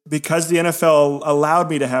this, because the NFL allowed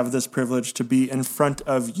me to have this privilege to be in front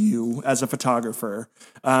of you as a photographer.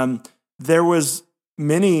 There was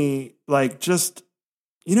many, like, just,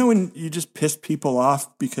 when you just piss people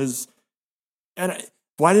off because,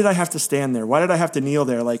 why did I have to stand there? Why did I have to kneel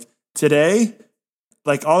there? Like, today,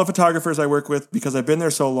 like, all the photographers I work with, because I've been there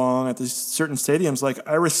so long at these certain stadiums, like,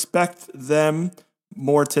 I respect them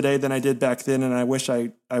more today than I did back then, and I wish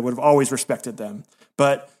I would have always respected them.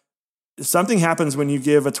 But something happens when you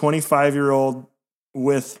give a 25-year-old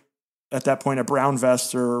with, at that point, a brown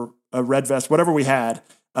vest or a red vest, whatever we had,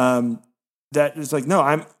 that is like,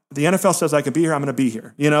 no, the NFL says I could be here, I'm going to be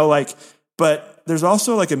here, but there's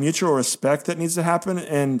also like a mutual respect that needs to happen,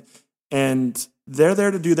 and they're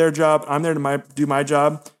there to do their job. I'm there to do my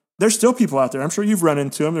job. There's still people out there. I'm sure you've run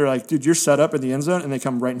into them. They're like, dude, you're set up in the end zone, and they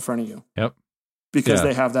come right in front of you. Yep. Because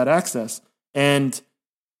they have that access. And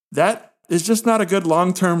that is just not a good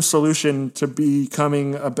long-term solution to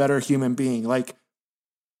becoming a better human being. Like,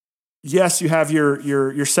 yes, you have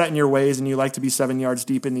you're set in your ways and you like to be 7 yards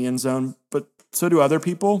deep in the end zone, but so do other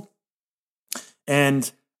people.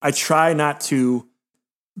 And I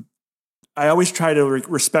always try to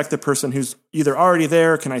respect the person who's either already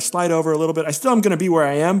there. Can I slide over a little bit? I still am going to be where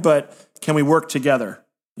I am, but can we work together?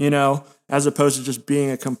 As opposed to just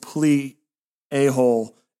being a complete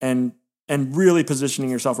a-hole and really positioning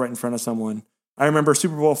yourself right in front of someone. I remember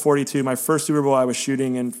Super Bowl 42, my first Super Bowl I was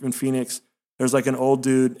shooting in Phoenix. There's like an old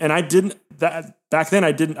dude, and back then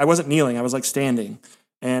I wasn't kneeling. I was like standing,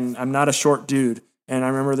 and I'm not a short dude. And I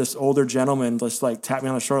remember this older gentleman just like tapped me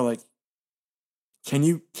on the shoulder, like, can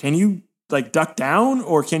you like duck down,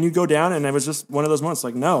 or can you go down? And it was just one of those moments,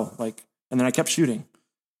 like, no, like, and then I kept shooting.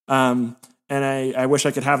 And I wish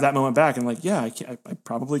I could have that moment back. And like, yeah, I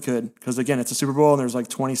probably could. Because again, it's a Super Bowl and there's like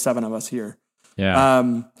 27 of us here.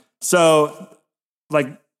 Yeah. So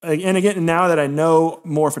like, again, now that I know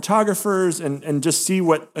more photographers and just see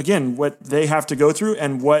what they have to go through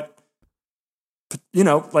and what,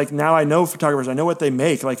 like now I know photographers, I know what they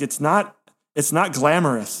make. Like it's not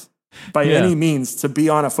glamorous by any means to be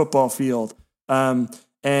on a football field.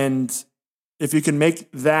 And if you can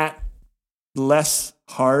make that less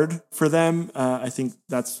hard for them, I think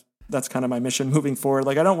that's kind of my mission moving forward.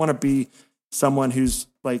 Like I don't want to be someone who's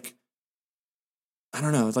like, I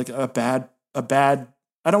don't know, it's like a bad.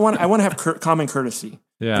 I want to have common courtesy.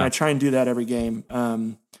 Yeah, and I try and do that every game.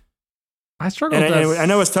 I struggle. And I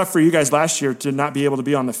know it's tough for you guys last year to not be able to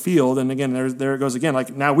be on the field. And again, there it goes again.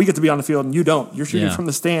 Like now we get to be on the field and you don't. You're shooting from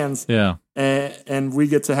the stands. Yeah, and we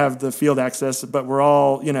get to have the field access, but we're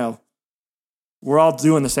all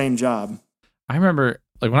doing the same job. I remember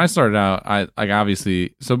like when I started out,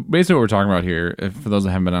 obviously. So basically, what we're talking about here, for those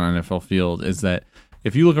that haven't been on an NFL field, is that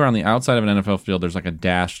if you look around the outside of an NFL field, there's like a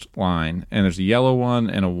dashed line, and there's a yellow one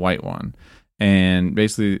and a white one. And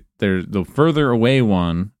basically, there's the further away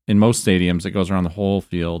one in most stadiums, it goes around the whole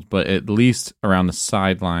field, but at least around the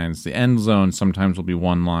sidelines. The end zone sometimes will be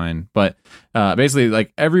one line. But basically,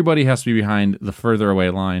 like everybody has to be behind the further away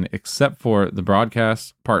line, except for the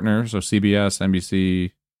broadcast partners, so CBS,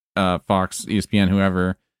 NBC, Fox, ESPN,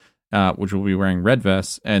 whoever, which will be wearing red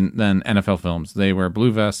vests, and then NFL Films. They wear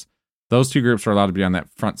blue vests. Those two groups are allowed to be on that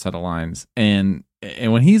front set of lines. And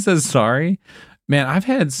when he says sorry, man, I've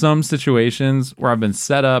had some situations where I've been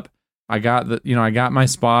set up. I got my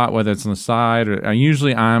spot, whether it's on the side or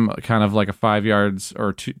usually I'm kind of like a 5 yards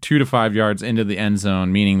or 2 to 5 yards into the end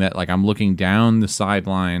zone, meaning that like I'm looking down the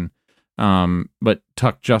sideline, but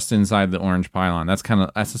tucked just inside the orange pylon. That's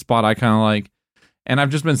the spot I kind of like. And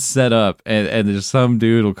I've just been set up, and there's some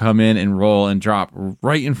dude will come in and roll and drop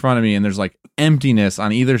right in front of me, and there's like emptiness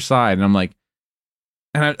on either side, and I'm like,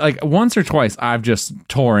 and I like once or twice I've just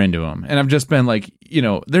tore into him, and I've just been like,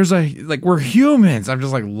 there's we're humans. I've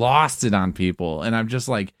just like lost it on people, and I'm just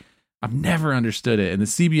like, I've never understood it. And the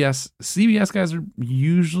CBS guys are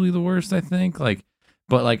usually the worst, I think. Like,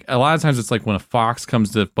 but like a lot of times it's like when a Fox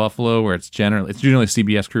comes to Buffalo, where it's generally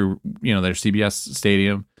CBS crew, their CBS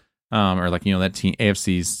stadium. Or like, that team,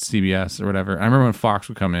 AFC's CBS or whatever. I remember when Fox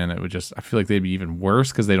would come in, I feel like they'd be even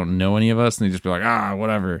worse because they don't know any of us and they'd just be like,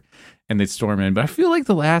 whatever. And they'd storm in. But I feel like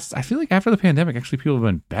after the pandemic, actually people have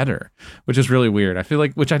been better, which is really weird. I feel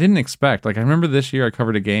like, which I didn't expect. Like I remember this year I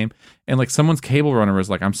covered a game and like someone's cable runner was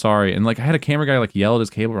like, I'm sorry. And like I had a camera guy like yell at his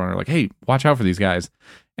cable runner, like, hey, watch out for these guys.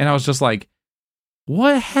 And I was just like,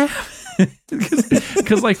 what happened?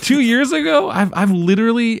 Because like 2 years ago,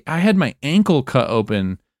 I had my ankle cut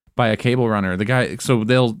open by a cable runner. The guy, so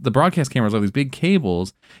the broadcast cameras are these big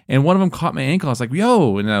cables, and one of them caught my ankle. I was like,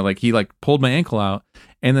 yo, and he pulled my ankle out,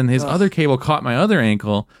 and then his other cable caught my other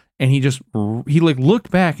ankle, and he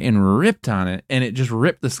looked back and ripped on it, and it just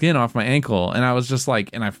ripped the skin off my ankle, and I was just like,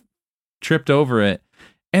 and I tripped over it,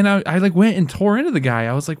 and I like went and tore into the guy.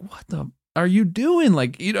 I was like, what the are you doing?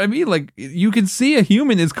 Like, you know what I mean? Like, you can see a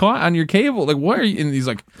human is caught on your cable. Like, what are you? And he's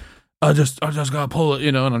like, I just gotta pull it,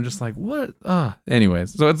 and I'm just like, what?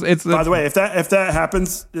 Anyways, so it's. By the way, if that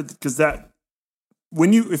happens, because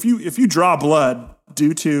if you draw blood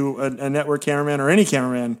due to a network cameraman or any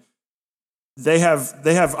cameraman, they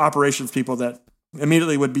have operations people that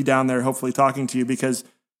immediately would be down there, hopefully talking to you, because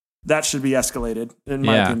that should be escalated, in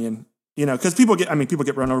my opinion. Because people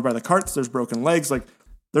get run over by the carts. There's broken legs. Like,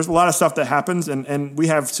 there's a lot of stuff that happens, and we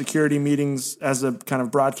have security meetings as a kind of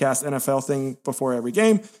broadcast NFL thing before every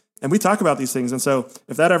game. And we talk about these things. And so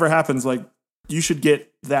if that ever happens, like, you should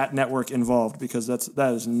get that network involved, because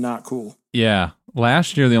that is not cool. Yeah.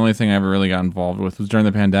 Last year, the only thing I ever really got involved with was during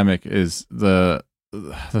the pandemic. Is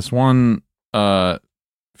this one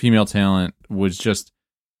female talent was just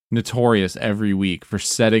notorious every week for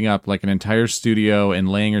setting up like an entire studio and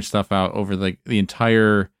laying her stuff out over like the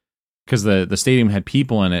entire, because the stadium had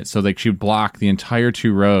people in it, so like she'd block the entire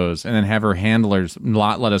 2 rows and then have her handlers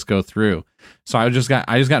not let us go through. So I just got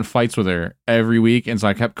in fights with her every week, and so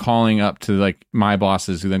I kept calling up to like my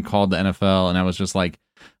bosses, who then called the NFL, and I was like,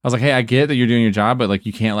 hey, I get that you're doing your job, but like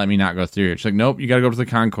you can't let me not go through. She's like, nope, you got to go to the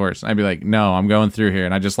concourse. And I'd be like, no, I'm going through here,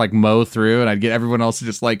 and I just like mow through, and I'd get everyone else to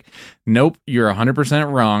just like, nope, you're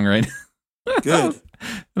 100% wrong, right? Good.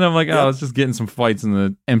 And I'm like, it's just getting some fights in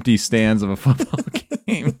the empty stands of a football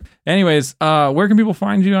game. Anyways, where can people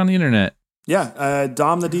find you on the internet? Yeah,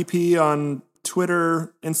 Dom the DP on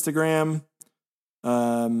Twitter, Instagram.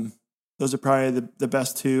 Those are probably the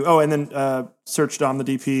best two. Oh, and then search Dom the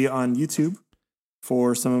DP on YouTube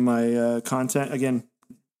for some of my content. Again,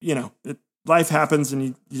 life happens, and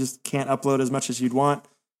you just can't upload as much as you'd want.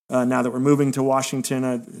 Now that we're moving to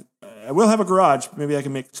Washington, I will have a garage. Maybe I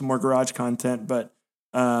can make some more garage content, but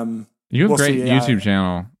You have a great YouTube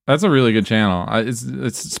channel. That's a really good channel.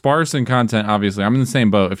 It's sparse in content, obviously. I'm in the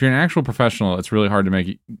same boat. If you're an actual professional, it's really hard to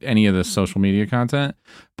make any of this social media content.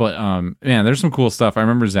 But man, there's some cool stuff. I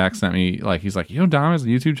remember Zach sent me, like, he's like, Dom has a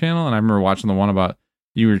YouTube channel? And I remember watching the one about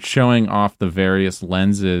you were showing off the various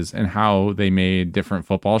lenses and how they made different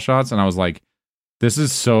football shots. And I was like, this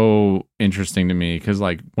is so interesting to me because,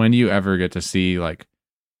 like, when do you ever get to see, like,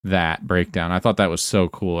 that breakdown? I thought that was so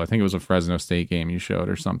cool. I think it was a Fresno State game you showed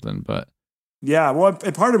or something, but yeah, well,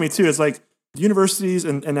 and part of me too is like universities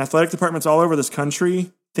and athletic departments all over this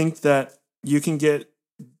country think that you can get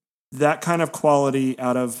that kind of quality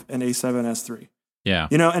out of an A7 S3. Yeah,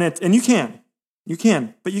 and you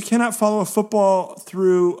can, but you cannot follow a football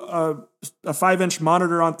through a 5-inch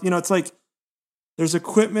monitor on. It's like there's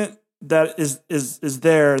equipment that is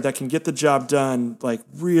there that can get the job done like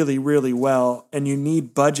really, really well, and you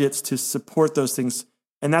need budgets to support those things.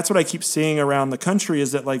 And that's what I keep seeing around the country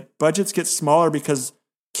is that like budgets get smaller because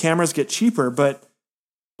cameras get cheaper. But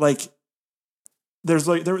like there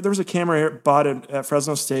was a camera bought at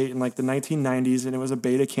Fresno State in like the 1990s, and it was a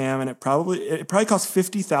beta cam, and it probably cost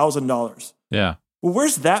 $50,000. Yeah. Well,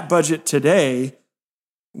 where's that budget today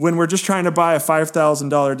when we're just trying to buy a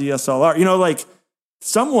 $5,000 DSLR? Like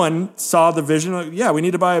someone saw the vision, like, yeah, we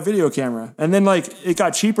need to buy a video camera. And then like it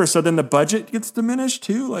got cheaper, so then the budget gets diminished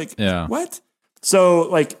too. Like, yeah. What? So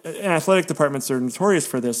like, and athletic departments are notorious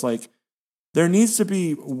for this. Like, there needs to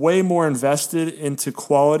be way more invested into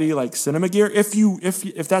quality, like cinema gear,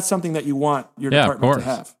 if that's something that you want your department to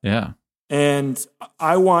have. Yeah. And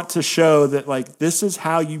I want to show that like this is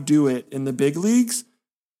how you do it in the big leagues,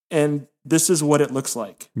 and this is what it looks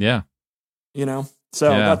like. Yeah.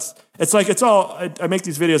 So I make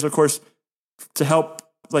these videos, of course, to help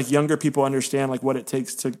like younger people understand like what it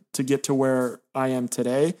takes to get to where I am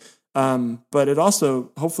today. But it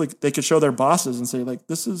also, hopefully they could show their bosses and say like,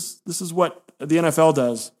 this is what the NFL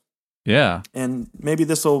does. Yeah. And maybe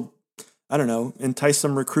this will, I don't know, entice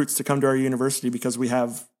some recruits to come to our university because we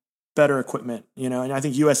have better equipment, and I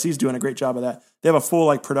think USC is doing a great job of that. They have a full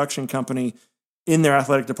like production company in their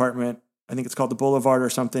athletic department. I think it's called the Boulevard or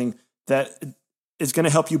something, that is going to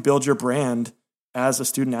help you build your brand as a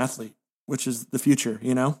student athlete, which is the future,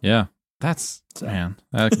 Yeah. Man,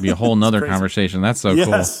 that could be a whole nother conversation. That's so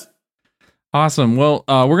cool. Awesome. Well,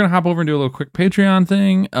 we're going to hop over and do a little quick Patreon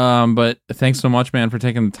thing. But thanks so much, man, for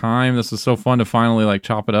taking the time. This is so fun to finally like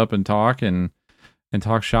chop it up and talk and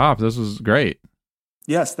talk shop. This was great.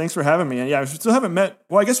 Yes, thanks for having me. And yeah, we still haven't met.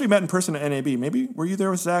 Well, I guess we met in person at NAB. Maybe were you there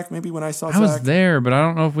with Zach? Maybe when I saw Zach. I was there, but I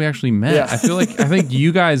don't know if we actually met. Yeah. I think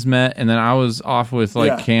you guys met, and then I was off with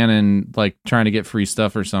like Canon, like trying to get free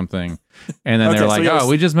stuff or something. And then they're like,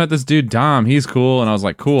 we just met this dude, Dom. He's cool. And I was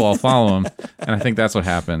like, cool, I'll follow him. And I think that's what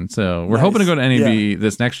happened. So we're hoping to go to NAB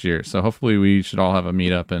this next year. So hopefully we should all have a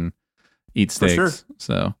meetup and eat steaks. For sure.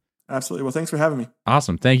 So absolutely. Well, thanks for having me.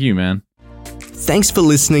 Awesome. Thank you, man. Thanks for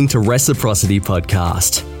listening to Reciprocity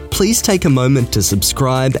Podcast. Please take a moment to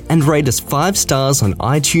subscribe and rate us 5 stars on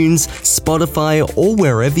iTunes, Spotify, or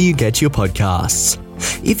wherever you get your podcasts.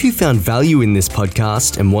 If you found value in this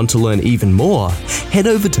podcast and want to learn even more, head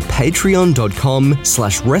over to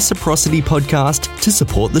patreon.com/reciprocitypodcast to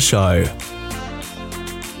support the show.